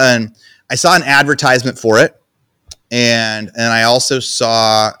saw an advertisement for it. And I also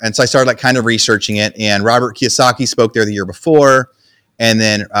saw, and so I started like kind of researching it, and Robert Kiyosaki spoke there the year before. And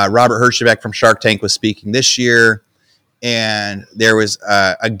then Robert Herjavec from Shark Tank was speaking this year. And there was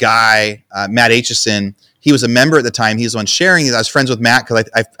a guy, Matt Aitchison. He was a member at the time. He was the one sharing. I was friends with Matt because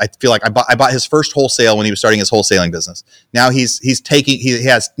I feel like I bought his first wholesale when he was starting his wholesaling business. Now he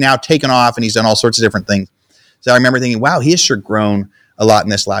has now taken off, and he's done all sorts of different things. So I remember thinking, wow, he has sure grown a lot in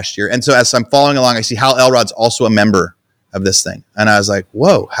this last year. And so as I'm following along, I see Hal Elrod's also a member of this thing. And I was like,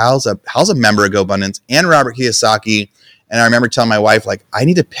 whoa, Hal's a member of GoBundance and Robert Kiyosaki. And I remember telling my wife, like, I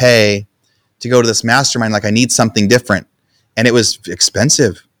need to pay to go to this mastermind. Like, I need something different. And it was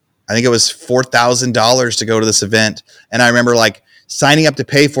expensive. I think it was $4,000 to go to this event. And I remember like signing up to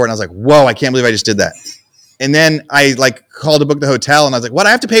pay for it. And I was like, whoa, I can't believe I just did that. And then I like called to book the hotel, and I was like, what? I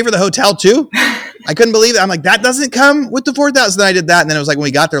have to pay for the hotel too? I couldn't believe it. I'm like, that doesn't come with the 4,000. Then I did that. And then it was like, when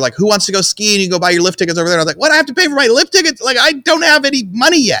we got there, like, who wants to go skiing? You can go buy your lift tickets over there. I was like, what? I have to pay for my lift tickets? Like, I don't have any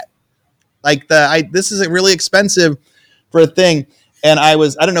money yet. Like this is really expensive for a thing. And I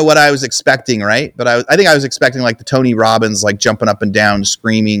don't know what I was expecting. Right. But I think I was expecting like the Tony Robbins, like jumping up and down,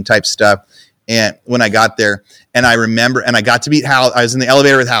 screaming type stuff. And when I got there, and I remember, and I got to meet Hal, I was in the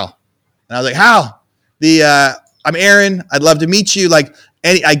elevator with Hal, and I was like, Hal, I'm Aaron. I'd love to meet you. Like,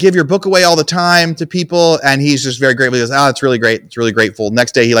 I give your book away all the time to people. And he's just very grateful. He goes, it's really great. It's really grateful.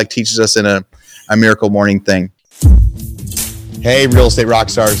 Next day, he like teaches us in a Miracle Morning thing. Hey, real estate rock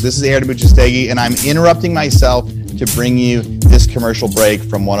stars. This is Aaron Amuchastegui, and I'm interrupting myself to bring you this commercial break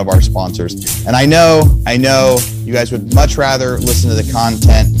from one of our sponsors. And I know you guys would much rather listen to the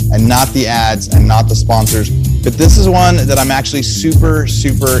content and not the ads and not the sponsors. but this is one that I'm actually super,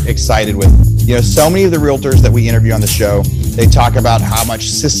 super excited with. You know, so many of the realtors that we interview on the show, they talk about how much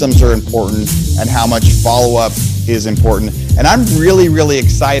systems are important and how much follow-up is important. And I'm really, really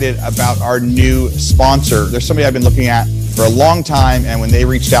excited about our new sponsor. There's somebody I've been looking at for a long time, and when they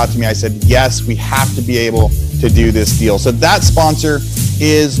reached out to me, I said, yes, we have to be able to do this deal. So that sponsor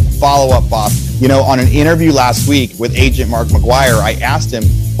is Follow Up Boss. You know, on an interview last week with agent Mark McGuire, I asked him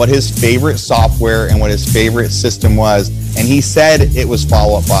what his favorite software and what his favorite system was, and he said it was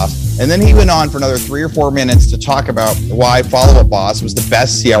Follow Up Boss. And then he went on for another 3 or 4 minutes to talk about why Follow Up Boss was the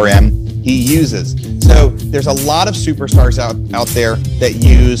best CRM he uses. So there's a lot of superstars out there that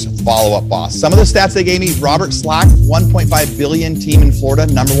use Follow Up Boss. Some of the stats they gave me: Robert Slack, 1.5 billion team in Florida,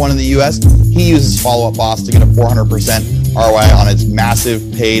 number 1 in the US. He uses Follow Up Boss to get a 400% ROI on its massive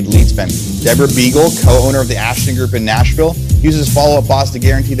paid lead spend. Deborah Beagle, co-owner of the Ashton Group in Nashville, uses Follow Up Boss to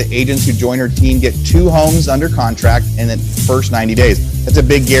guarantee that agents who join her team get 2 homes under contract in the first 90 days. That's a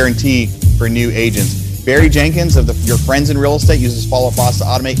big guarantee for new agents. Barry Jenkins of Your Friends in Real Estate uses Follow Up Boss to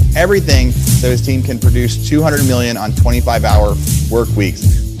automate everything so his team can produce $200 million on 25-hour work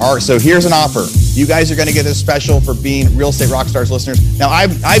weeks. All right, so here's an offer. You guys are going to get this special for being Real Estate Rockstars listeners. Now,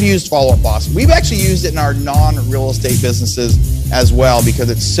 I've used Follow Up Boss. We've actually used it in our non-real estate businesses as well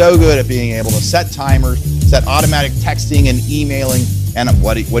because it's so good at being able to set timers, set automatic texting and emailing, and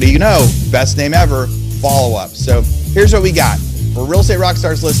what do you know? Best name ever, Follow Up. So here's what we got. For Real Estate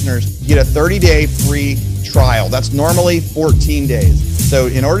Rockstars listeners, you get a 30-day free trial. That's normally 14 days. So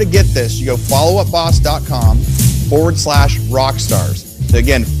in order to get this, you go followupboss.com/rockstars. So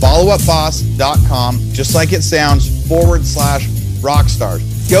again, followupboss.com, just like it sounds,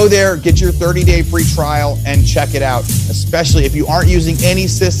 /rockstars. Go there, get your 30-day free trial, and check it out. Especially if you aren't using any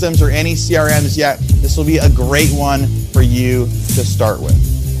systems or any CRMs yet, this will be a great one for you to start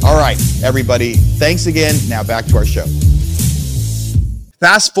with. All right, everybody, thanks again. Now back to our show.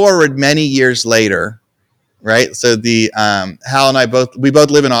 Fast forward many years later, right? So Hal and I both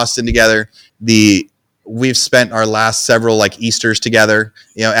live in Austin together. We've spent our last several like Easters together,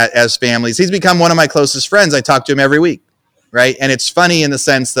 you know, as families. He's become one of my closest friends. I talk to him every week, right? And it's funny in the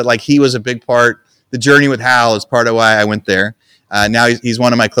sense that like he was a big part. The journey with Hal is part of why I went there. Now he's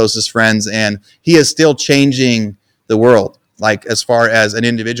one of my closest friends, and he is still changing the world. Like as far as an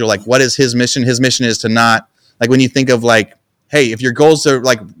individual, like what is his mission? His mission is to not like when you think of like, hey, if your goal is to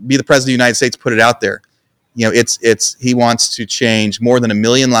like be the president of the United States, put it out there. You know, he wants to change more than 1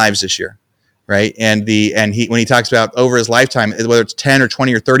 million lives this year, right? And when he talks about over his lifetime, whether it's 10 or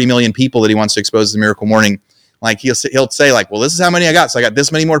 20 or 30 million people that he wants to expose to the Miracle Morning, like he'll say like, well, this is how many I got, so I got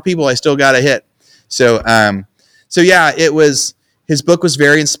this many more people I still got to hit. So yeah, his book was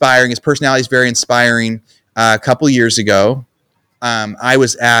very inspiring. His personality is very inspiring. A couple years ago, I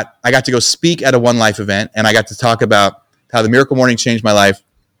got to go speak at a One Life event, and I got to talk about how the Miracle Morning changed my life,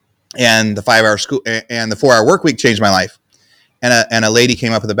 and the 5-hour school and the 4-hour work week changed my life. And a lady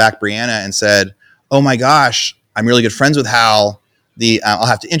came up at the back, Brianna, and said, "Oh my gosh, I'm really good friends with Hal. I'll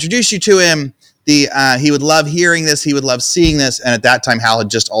have to introduce you to him. He would love hearing this. He would love seeing this." And at that time, Hal had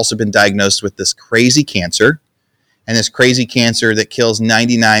just also been diagnosed with this crazy cancer, and this crazy cancer that kills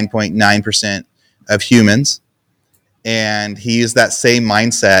 99.9% of humans. And he used that same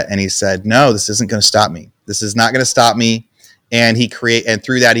mindset, and he said, "No, this isn't going to stop me. This is not going to stop me." And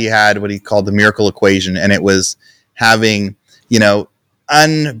through that he had what he called the miracle equation. And it was having, you know,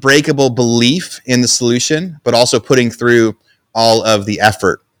 unbreakable belief in the solution, but also putting through all of the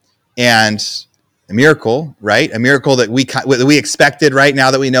effort. And a miracle, right? A miracle that we expected right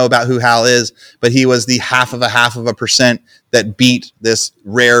now that we know about who Hal is, but he was the half of a percent that beat this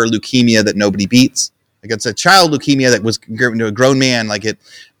rare leukemia that nobody beats. Like it's a child leukemia that was given to a grown man. Like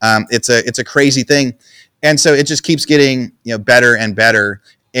it's a crazy thing. And so it just keeps getting, you know, better and better.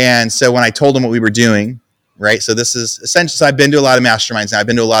 And so when I told him what we were doing, right? So this is essentially, so I've been to a lot of masterminds now. I've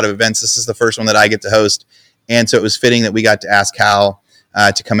been to a lot of events. This is the first one that I get to host. And so it was fitting that we got to ask Hal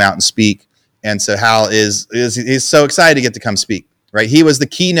to come out and speak. And so Hal he's so excited to get to come speak, right? He was the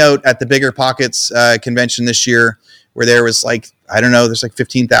keynote at the Bigger Pockets convention this year, where there was like, I don't know, there's like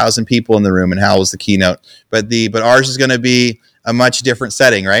 15,000 people in the room, and Hal was the keynote. But ours is going to be a much different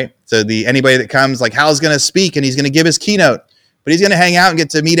setting, right? So anybody that comes, like Hal's going to speak and he's going to give his keynote, but he's going to hang out and get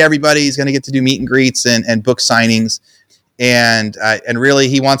to meet everybody. He's going to get to do meet and greets and book signings. And really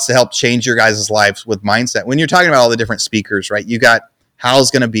he wants to help change your guys' lives with mindset. When you're talking about all the different speakers, right? You got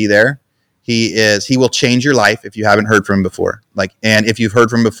Hal's going to be there. He will change your life if you haven't heard from him before. And if you've heard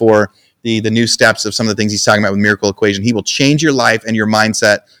from him before, the new steps of some of the things he's talking about with Miracle Equation, he will change your life and your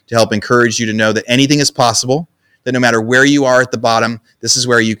mindset to help encourage you to know that anything is possible, that no matter where you are at the bottom, this is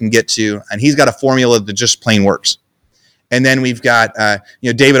where you can get to. And he's got a formula that just plain works. And then we've got,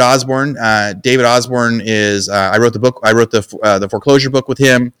 David Osborne. David Osborne is, I wrote the foreclosure book with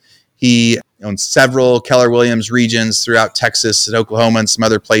him. He owns several Keller Williams regions throughout Texas and Oklahoma and some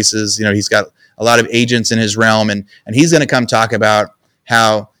other places. He's got a lot of agents in his realm, and he's going to come talk about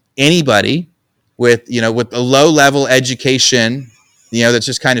how anybody with a low level education, that's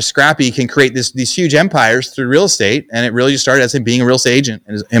just kind of scrappy, can create these huge empires through real estate. And it really just started as him being a real estate agent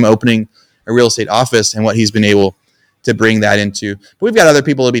and him opening a real estate office, and what he's been able to bring that into. But we've got other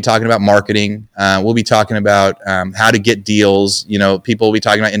people who'll be talking about marketing. We'll be talking about how to get deals. People will be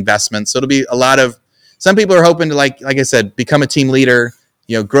talking about investments. So it'll be a lot of, some people are hoping to, like I said, become a team leader,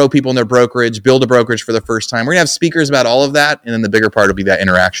 grow people in their brokerage, build a brokerage for the first time. We're gonna have speakers about all of that. And then the bigger part will be that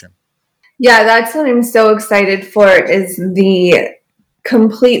interaction. Yeah, that's what I'm so excited for, is the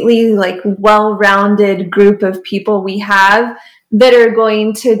completely well-rounded group of people we have that are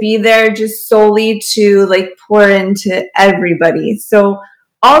going to be there just solely to pour into everybody. So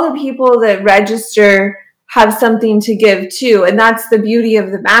all the people that register have something to give too. And that's the beauty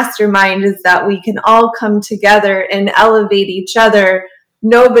of the mastermind, is that we can all come together and elevate each other.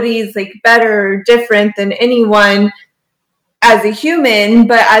 Nobody's better or different than anyone as a human,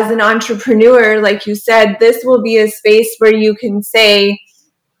 but as an entrepreneur, like you said, this will be a space where you can say,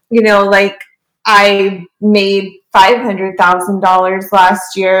 I made $500,000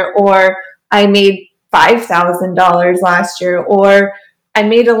 last year, or I made $5,000 last year, or I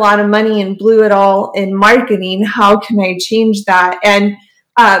made a lot of money and blew it all in marketing. How can I change that? And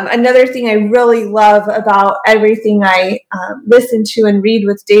another thing I really love about everything I listen to and read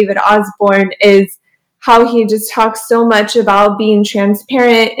with David Osborne is how he just talks so much about being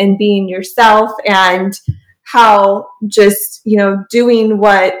transparent and being yourself, and how just, doing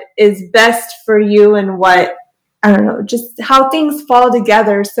what is best for you, and what, just how things fall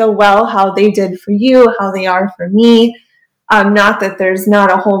together so well, how they did for you, how they are for me. Not that there's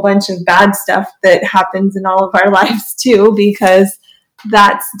not a whole bunch of bad stuff that happens in all of our lives too, because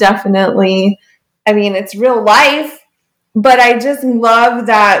that's definitely, it's real life. But I just love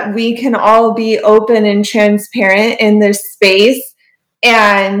that we can all be open and transparent in this space.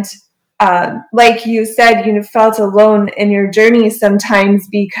 And like you said, you felt alone in your journey sometimes,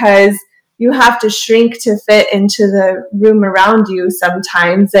 because you have to shrink to fit into the room around you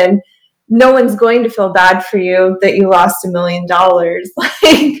sometimes. And no one's going to feel bad for you that you lost $1 million.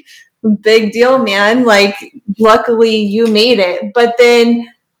 Big deal, man. Luckily you made it. But then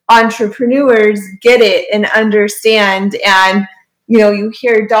entrepreneurs get it and understand, and you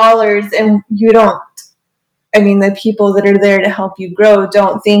hear dollars, and you don't, the people that are there to help you grow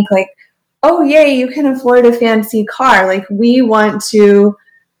don't think oh yay, you can afford a fancy car. We want to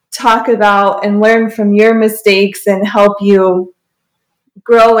talk about and learn from your mistakes and help you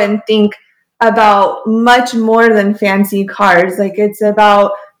grow and think about much more than fancy cars. It's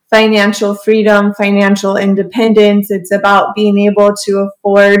about financial freedom, financial independence. It's about being able to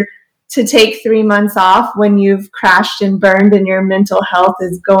afford to take 3 months off when you've crashed and burned and your mental health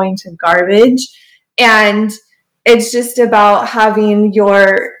is going to garbage. And it's just about having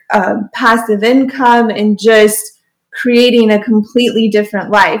your passive income and just creating a completely different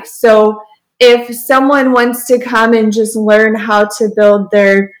life. So if someone wants to come and just learn how to build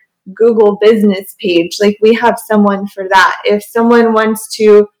their Google business page, we have someone for that. If someone wants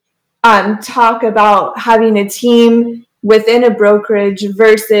to talk about having a team within a brokerage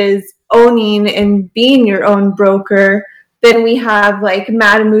versus owning and being your own broker, then we have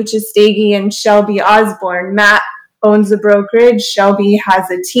Matt Amuchastegui and Shelby Osborne. Matt owns a brokerage. Shelby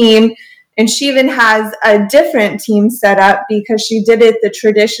has a team, and she even has a different team set up because she did it the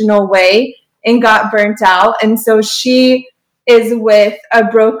traditional way and got burnt out. And so she is with a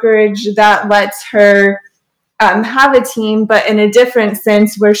brokerage that lets her have a team, but in a different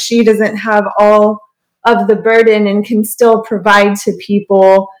sense, where she doesn't have all of the burden and can still provide to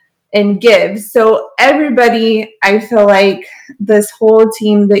people and give. So everybody, I feel like this whole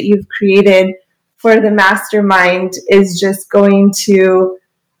team that you've created for the mastermind is just going to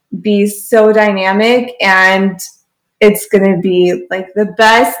be so dynamic, and it's going to be the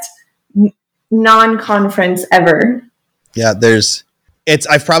best non-conference ever. Yeah,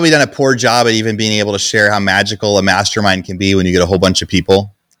 I've probably done a poor job at even being able to share how magical a mastermind can be when you get a whole bunch of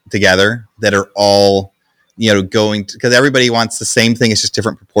people together that are all, because everybody wants the same thing. It's just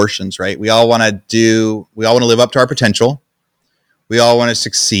different proportions, right? We all want to live up to our potential. We all want to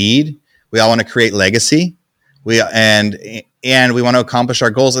succeed. We all want to create legacy. And we want to accomplish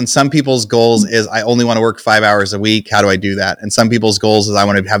our goals. And some people's goals is, I only want to work 5 hours a week. How do I do that? And some people's goals is, I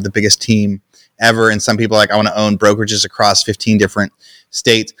want to have the biggest team. ever. And some people are like, I want to own brokerages across 15 different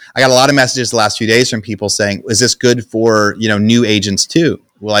states. I got a lot of messages the last few days from people saying, is this good for, new agents too?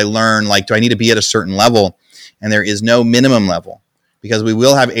 Will I learn, do I need to be at a certain level? And there is no minimum level, because we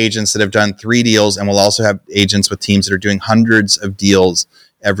will have agents that have done 3 deals, and we'll also have agents with teams that are doing hundreds of deals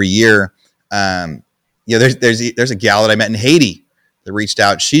every year. There's a gal that I met in Haiti that reached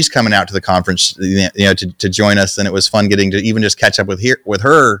out. She's coming out to the conference, to join us, and it was fun getting to even just catch up with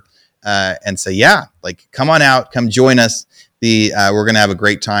her and say, yeah, come on out, come join us. We're going to have a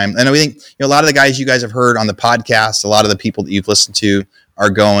great time. And we think a lot of the guys you guys have heard on the podcast, a lot of the people that you've listened to are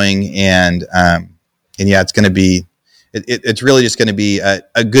going, and it's going to be, it's really just going to be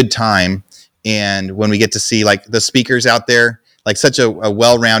a good time. And when we get to see the speakers out there, such a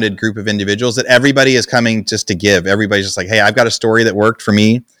well-rounded group of individuals that everybody is coming just to give. Everybody's just hey, I've got a story that worked for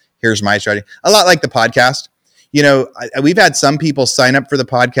me. Here's my strategy. A lot like the podcast. We've had some people sign up for the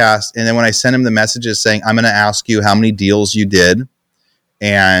podcast, and then when I send them the messages saying, I'm going to ask you how many deals you did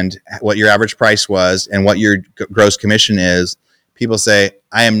and what your average price was and what your gross commission is, people say,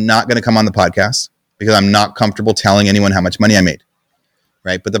 I am not going to come on the podcast because I'm not comfortable telling anyone how much money I made.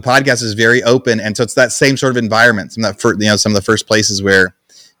 Right. But the podcast is very open. And so it's that same sort of environment. Some of the first places where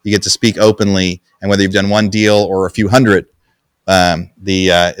you get to speak openly, and whether you've done one deal or a few hundred,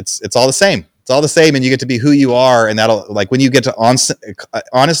 it's all the same. It's all the same. And you get to be who you are. And that'll when you get to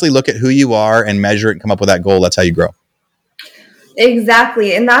honestly look at who you are and measure it and come up with that goal, that's how you grow.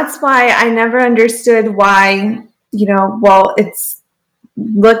 Exactly. And that's why I never understood why, it's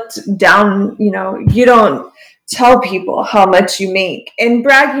looked down, you don't tell people how much you make, and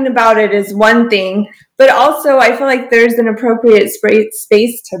bragging about it is one thing, but also I feel like there's an appropriate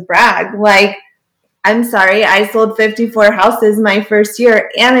space to brag. I'm sorry, I sold 54 houses my first year,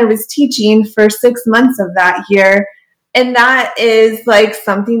 and I was teaching for 6 months of that year. And that is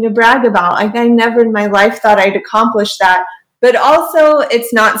something to brag about. I never in my life thought I'd accomplish that, but also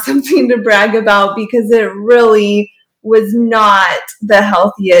it's not something to brag about because it really was not the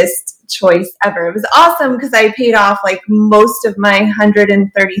healthiest choice ever. It was awesome because I paid off most of my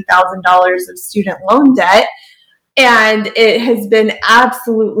 $130,000 of student loan debt, and it has been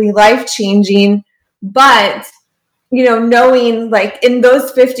absolutely life-changing. But knowing in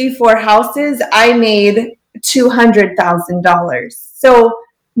those 54 houses I made $200,000. So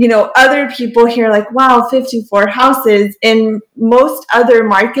other people hear wow, 54 houses. In most other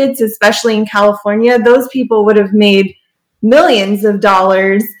markets, especially in California, those people would have made millions of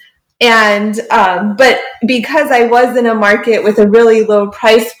dollars. And but because I was in a market with a really low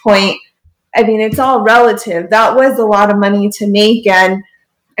price point, it's all relative. That was a lot of money to make. And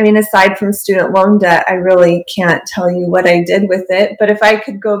aside from student loan debt, I really can't tell you what I did with it. But if I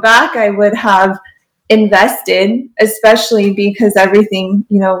could go back, I would have invested, especially because everything,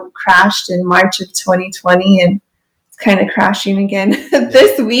 crashed in March of 2020, and it's kind of crashing again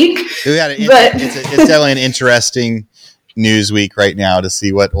this week. It's definitely an interesting news week right now to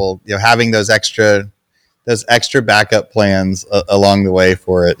see what will, having those extra backup plans along the way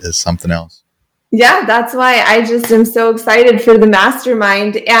for it is something else. Yeah, that's why I just am so excited for the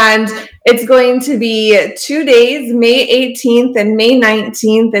mastermind. And it's going to be 2 days, May 18th and May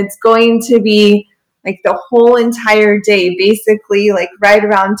 19th. It's going to be the whole entire day, basically right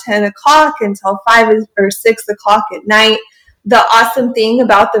around 10 o'clock until 5 or 6 o'clock at night. The awesome thing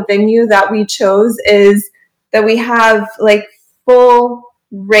about the venue that we chose is that we have full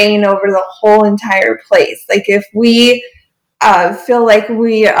reign over the whole entire place. If we feel like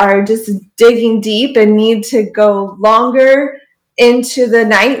we are just digging deep and need to go longer into the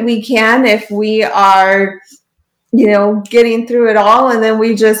night, we can. If we are, getting through it all and then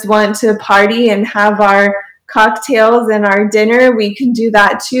we just want to party and have our cocktails and our dinner, we can do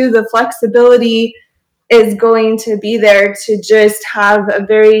that too. The flexibility is going to be there to just have a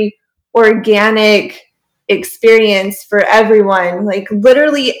very organic experience for everyone.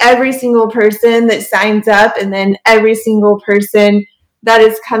 Literally every single person that signs up, and then every single person that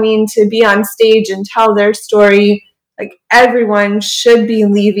is coming to be on stage and tell their story, everyone should be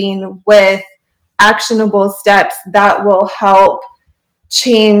leaving with actionable steps that will help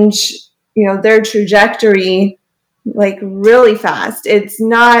change, their trajectory really fast. It's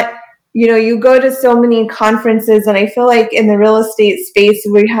not, you go to so many conferences, and I feel like in the real estate space,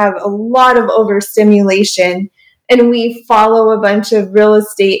 we have a lot of overstimulation, and we follow a bunch of real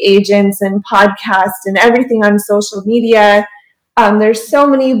estate agents and podcasts and everything on social media. There's so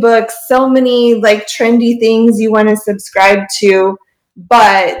many books, so many trendy things you want to subscribe to.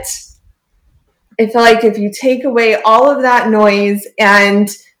 But I feel like if you take away all of that noise and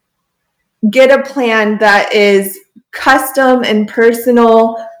get a plan that is custom and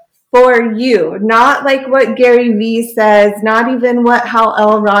personal for you, not like what Gary Vee says, not even what Hal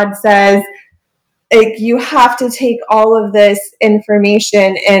Elrod says. Like, you have to take all of this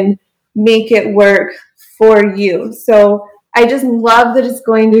information and make it work for you. So I just love that it's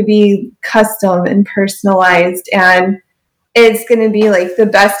going to be custom and personalized, and it's going to be like the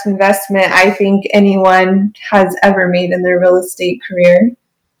best investment I think anyone has ever made in their real estate career.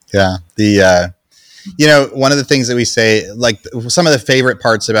 Yeah. One of the things that we say, like some of the favorite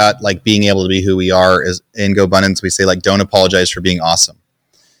parts about like being able to be who we are is in GoBundance, we say like, don't apologize for being awesome.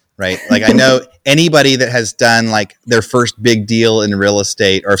 Right. Like I know anybody that has done like their first big deal in real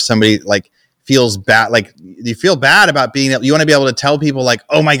estate, or if somebody like feels bad, like you feel bad about being able, you want to be able to tell people like,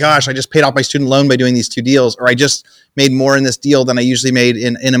 oh my gosh, I just paid off my student loan by doing these 2 deals, or I just made more in this deal than I usually made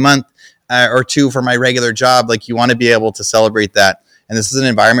in a month or 2 for my regular job. Like you want to be able to celebrate that. And this is an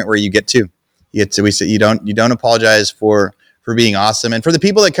environment where you get to, we say you don't apologize for being awesome. And for the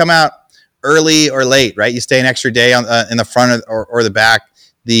people that come out early or late, right, you stay an extra day on in the front or the back.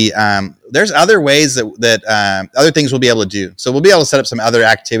 There's other ways that other things we'll be able to do. So we'll be able to set up some other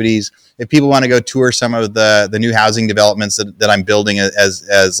activities. If people want to go tour some of the new housing developments that I'm building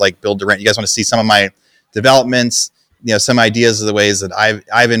as like build to rent, you guys want to see some of my developments, some ideas of the ways that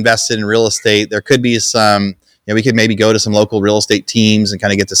I've invested in real estate. There could be some, we could maybe go to some local real estate teams and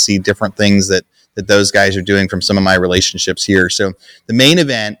kind of get to see different things that those guys are doing from some of my relationships here. So the main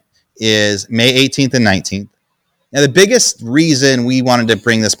event is May 18th and 19th. Now, the biggest reason we wanted to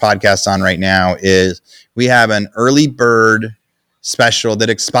bring this podcast on right now is we have an early bird special that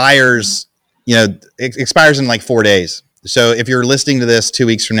expires, it expires in like 4 days. So if you're listening to this 2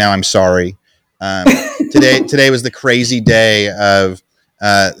 weeks from now, I'm sorry. Today was the crazy day of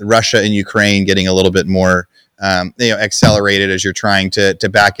Russia and Ukraine getting a little bit more accelerated as you're trying to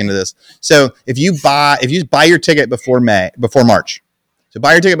back into this. So if you buy your ticket before March, so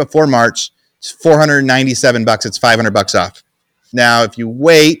buy your ticket before March, it's $497. It's $500 off. Now, if you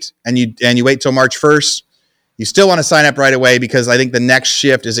wait and you wait till March 1st, you still want to sign up right away, because I think the next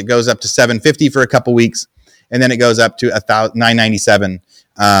shift is it goes up to $750 for a couple weeks, and then it goes up to $997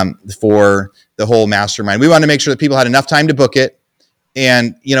 for the whole mastermind. We wanted to make sure that people had enough time to book it.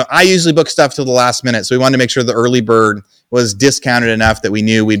 And, I usually book stuff till the last minute. So we wanted to make sure the early bird was discounted enough that we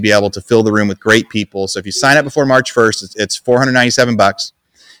knew we'd be able to fill the room with great people. So if you sign up before March 1st, it's $497.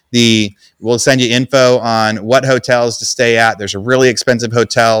 We'll send you info on what hotels to stay at. There's a really expensive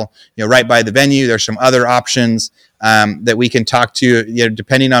hotel, right by the venue. There's some other options that we can talk to,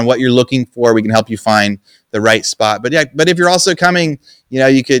 depending on what you're looking for. We can help you find the right spot. But if you're also coming,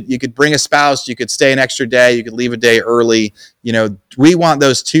 you could bring a spouse, you could stay an extra day, you could leave a day early. We want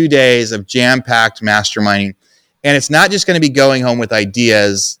those 2 days of jam-packed masterminding. And it's not just going to be going home with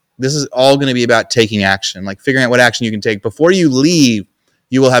ideas. This is all going to be about taking action, like figuring out what action you can take before you leave.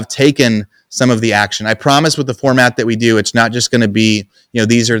 You will have taken some of the action. I promise with the format that we do, it's not just going to be,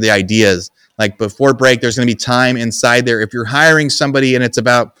 these are the ideas. Like before break, there's going to be time inside there. If you're hiring somebody and it's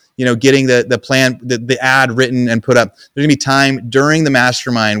about, getting the plan, the ad written and put up, there's going to be time during the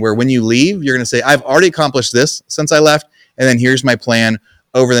mastermind where when you leave, you're going to say, I've already accomplished this since I left. And then here's my plan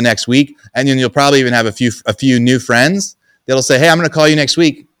over the next week. And then you'll probably even have a few new friends that'll say, hey, I'm going to call you next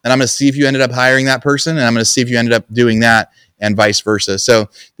week, and I'm going to see if you ended up hiring that person, and I'm going to see if you ended up doing that, and vice versa. So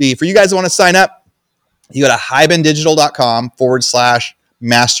for you guys that want to sign up, you go to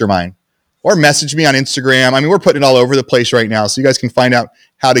hibandigital.com/mastermind, or message me on Instagram. I mean, we're putting it all over the place right now, so you guys can find out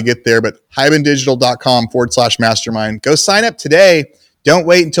how to get there. But hibandigital.com/mastermind. Go sign up today. Don't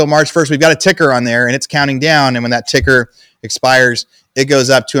wait until March 1st. We've got a ticker on there, and it's counting down. And when that ticker expires, it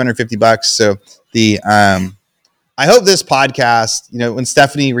goes up $250. So I hope this podcast, when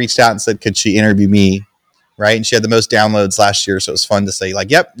Stephanie reached out and said, could she interview me? Right. And she had the most downloads last year. So it was fun to say, like,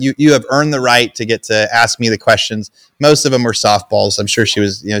 yep, you have earned the right to get to ask me the questions. Most of them were softballs. I'm sure she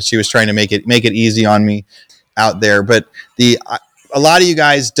was trying to make it easy on me out there. But a lot of you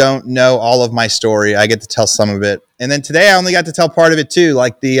guys don't know all of my story. I get to tell some of it. And then today I only got to tell part of it too.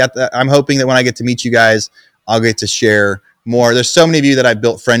 Like I'm hoping that when I get to meet you guys, I'll get to share more. There's so many of you that I've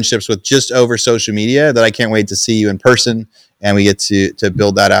built friendships with just over social media that I can't wait to see you in person. And we get to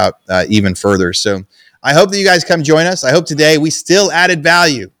build that out even further. So I hope that you guys come join us. I hope today we still added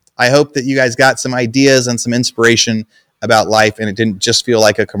value. I hope that you guys got some ideas and some inspiration about life, and it didn't just feel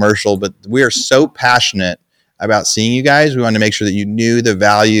like a commercial, but we are so passionate about seeing you guys. We wanted to make sure that you knew the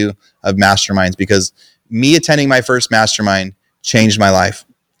value of masterminds, because me attending my first mastermind changed my life.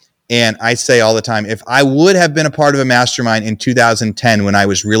 And I say all the time, if I would have been a part of a mastermind in 2010 when I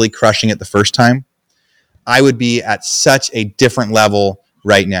was really crushing it the first time, I would be at such a different level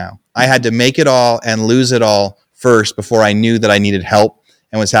right now. I had to make it all and lose it all first before I knew that I needed help.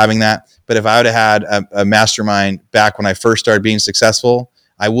 and was having that. But if I would have had a mastermind back when I first started being successful,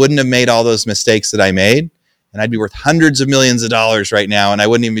 I wouldn't have made all those mistakes that I made. And I'd be worth hundreds of millions of dollars right now. And I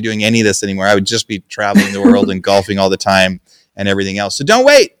wouldn't even be doing any of this anymore. I would just be traveling the world and golfing all the time and everything else. So don't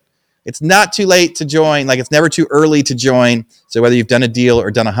wait. It's not too late to join. Like, it's never too early to join. So whether you've done a deal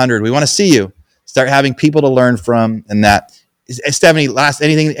or done 100, we want to see you. Start having people to learn from. And that is, Stephanie, last,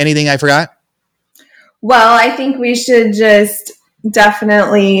 anything I forgot? Well, I think we should just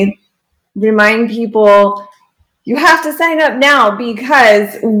definitely remind people you have to sign up now,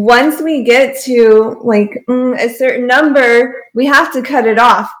 because once we get to like a certain number, we have to cut it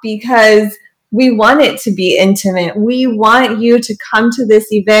off, because we want it to be intimate. We want you to come to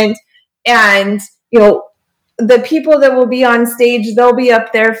this event, and the people that will be on stage, they'll be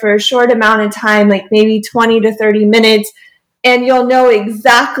up there for a short amount of time, like maybe 20 to 30 minutes. And you'll know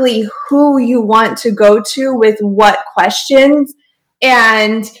exactly who you want to go to with what questions.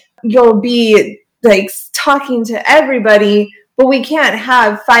 And you'll be like talking to everybody, but we can't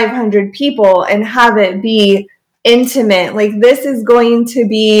have 500 people and have it be intimate. Like, this is going to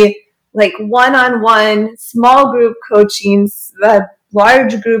be like one-on-one, small group coaching,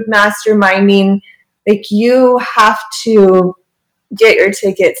 large group masterminding. Like, you have to get your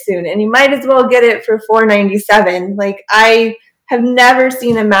ticket soon, and you might as well get it for $497. Like, I have never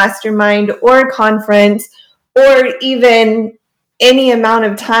seen a mastermind or conference or even any amount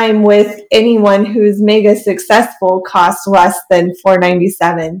of time with anyone who's mega successful cost less than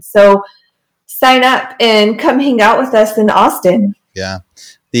 $497. So sign up and come hang out with us in Austin. Yeah.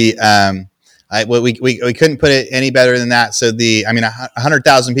 We couldn't put it any better than that. So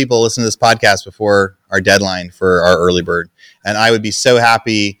 100,000 people listen to this podcast before our deadline for our early bird. And I would be so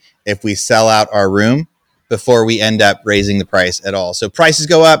happy if we sell out our room before we end up raising the price at all. So prices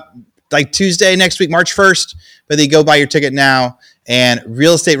go up like Tuesday next week, March 1st, but they go buy your ticket now. And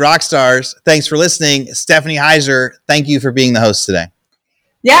Real Estate Rockstars, thanks for listening. Stephanie Heiser, thank you for being the host today.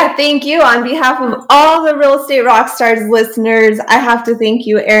 Yeah, thank you. On behalf of all the Real Estate Rockstars listeners, I have to thank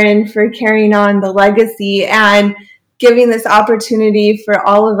you, Aaron, for carrying on the legacy and giving this opportunity for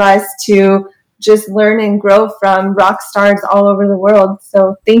all of us to just learn and grow from rock stars all over the world.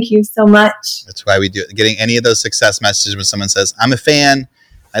 So thank you so much. That's why we do it. Getting any of those success messages when someone says, I'm a fan,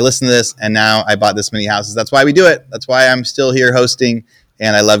 I listened to this, and now I bought this many houses. That's why we do it. That's why I'm still here hosting,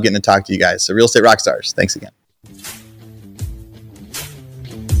 and I love getting to talk to you guys. So Real Estate Rockstars, thanks again.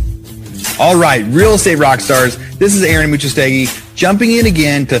 All right, Real Estate Rockstars, this is Aaron Amuchastegui jumping in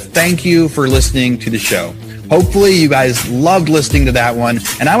again to thank you for listening to the show. Hopefully you guys loved listening to that one.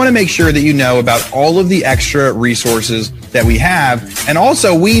 And I want to make sure that you know about all of the extra resources that we have. And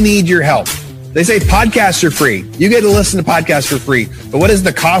also, we need your help. They say podcasts are free. You get to listen to podcasts for free. But what is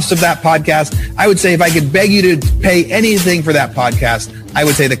the cost of that podcast? I would say if I could beg you to pay anything for that podcast, I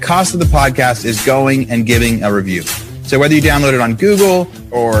would say the cost of the podcast is going and giving a review. So whether you download it on Google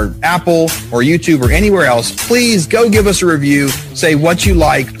or Apple or YouTube or anywhere else, please go give us a review. Say what you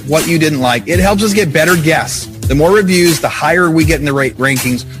liked, what you didn't like. It helps us get better guests. The more reviews, the higher we get in the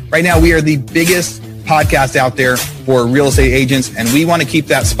rankings. Right now, we are the biggest podcast out there for real estate agents, and we want to keep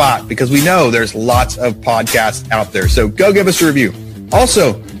that spot because we know there's lots of podcasts out there. So go give us a review.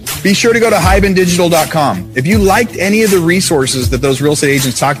 Also, be sure to go to hibandigital.com. If you liked any of the resources that those real estate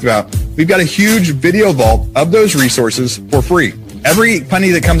agents talked about, we've got a huge video vault of those resources for free. Every penny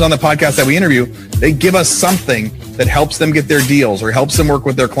that comes on the podcast that we interview, they give us something that helps them get their deals or helps them work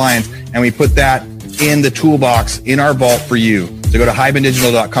with their clients, and we put that in the toolbox in our vault for you. So go to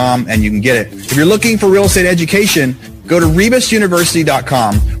hibandigital.com and you can get it. If you're looking for real estate education, go to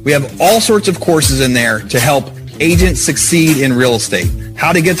rebusuniversity.com. We have all sorts of courses in there to help agents succeed in real estate.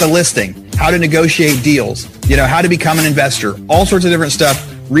 How to get the listing, how to negotiate deals, how to become an investor, all sorts of different stuff,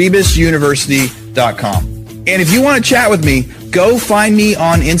 rebusuniversity.com. And if you want to chat with me, go find me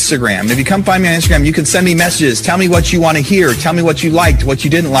on Instagram. And if you come find me on Instagram, you can send me messages. Tell me what you want to hear. Tell me what you liked, what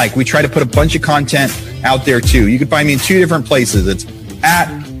you didn't like. We try to put a bunch of content out there too. You can find me in two different places. It's at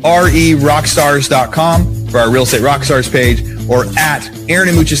rerockstars.com for our Real Estate Rockstars page, or at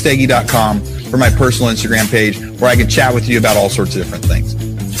aaronamuchastegui.com for my personal Instagram page, where I can chat with you about all sorts of different things.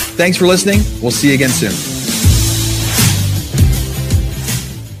 Thanks for listening. We'll see you again soon.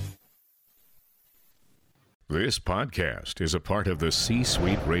 This podcast is a part of the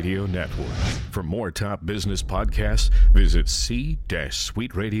C-Suite Radio Network. For more top business podcasts, visit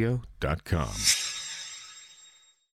c-suiteradio.com.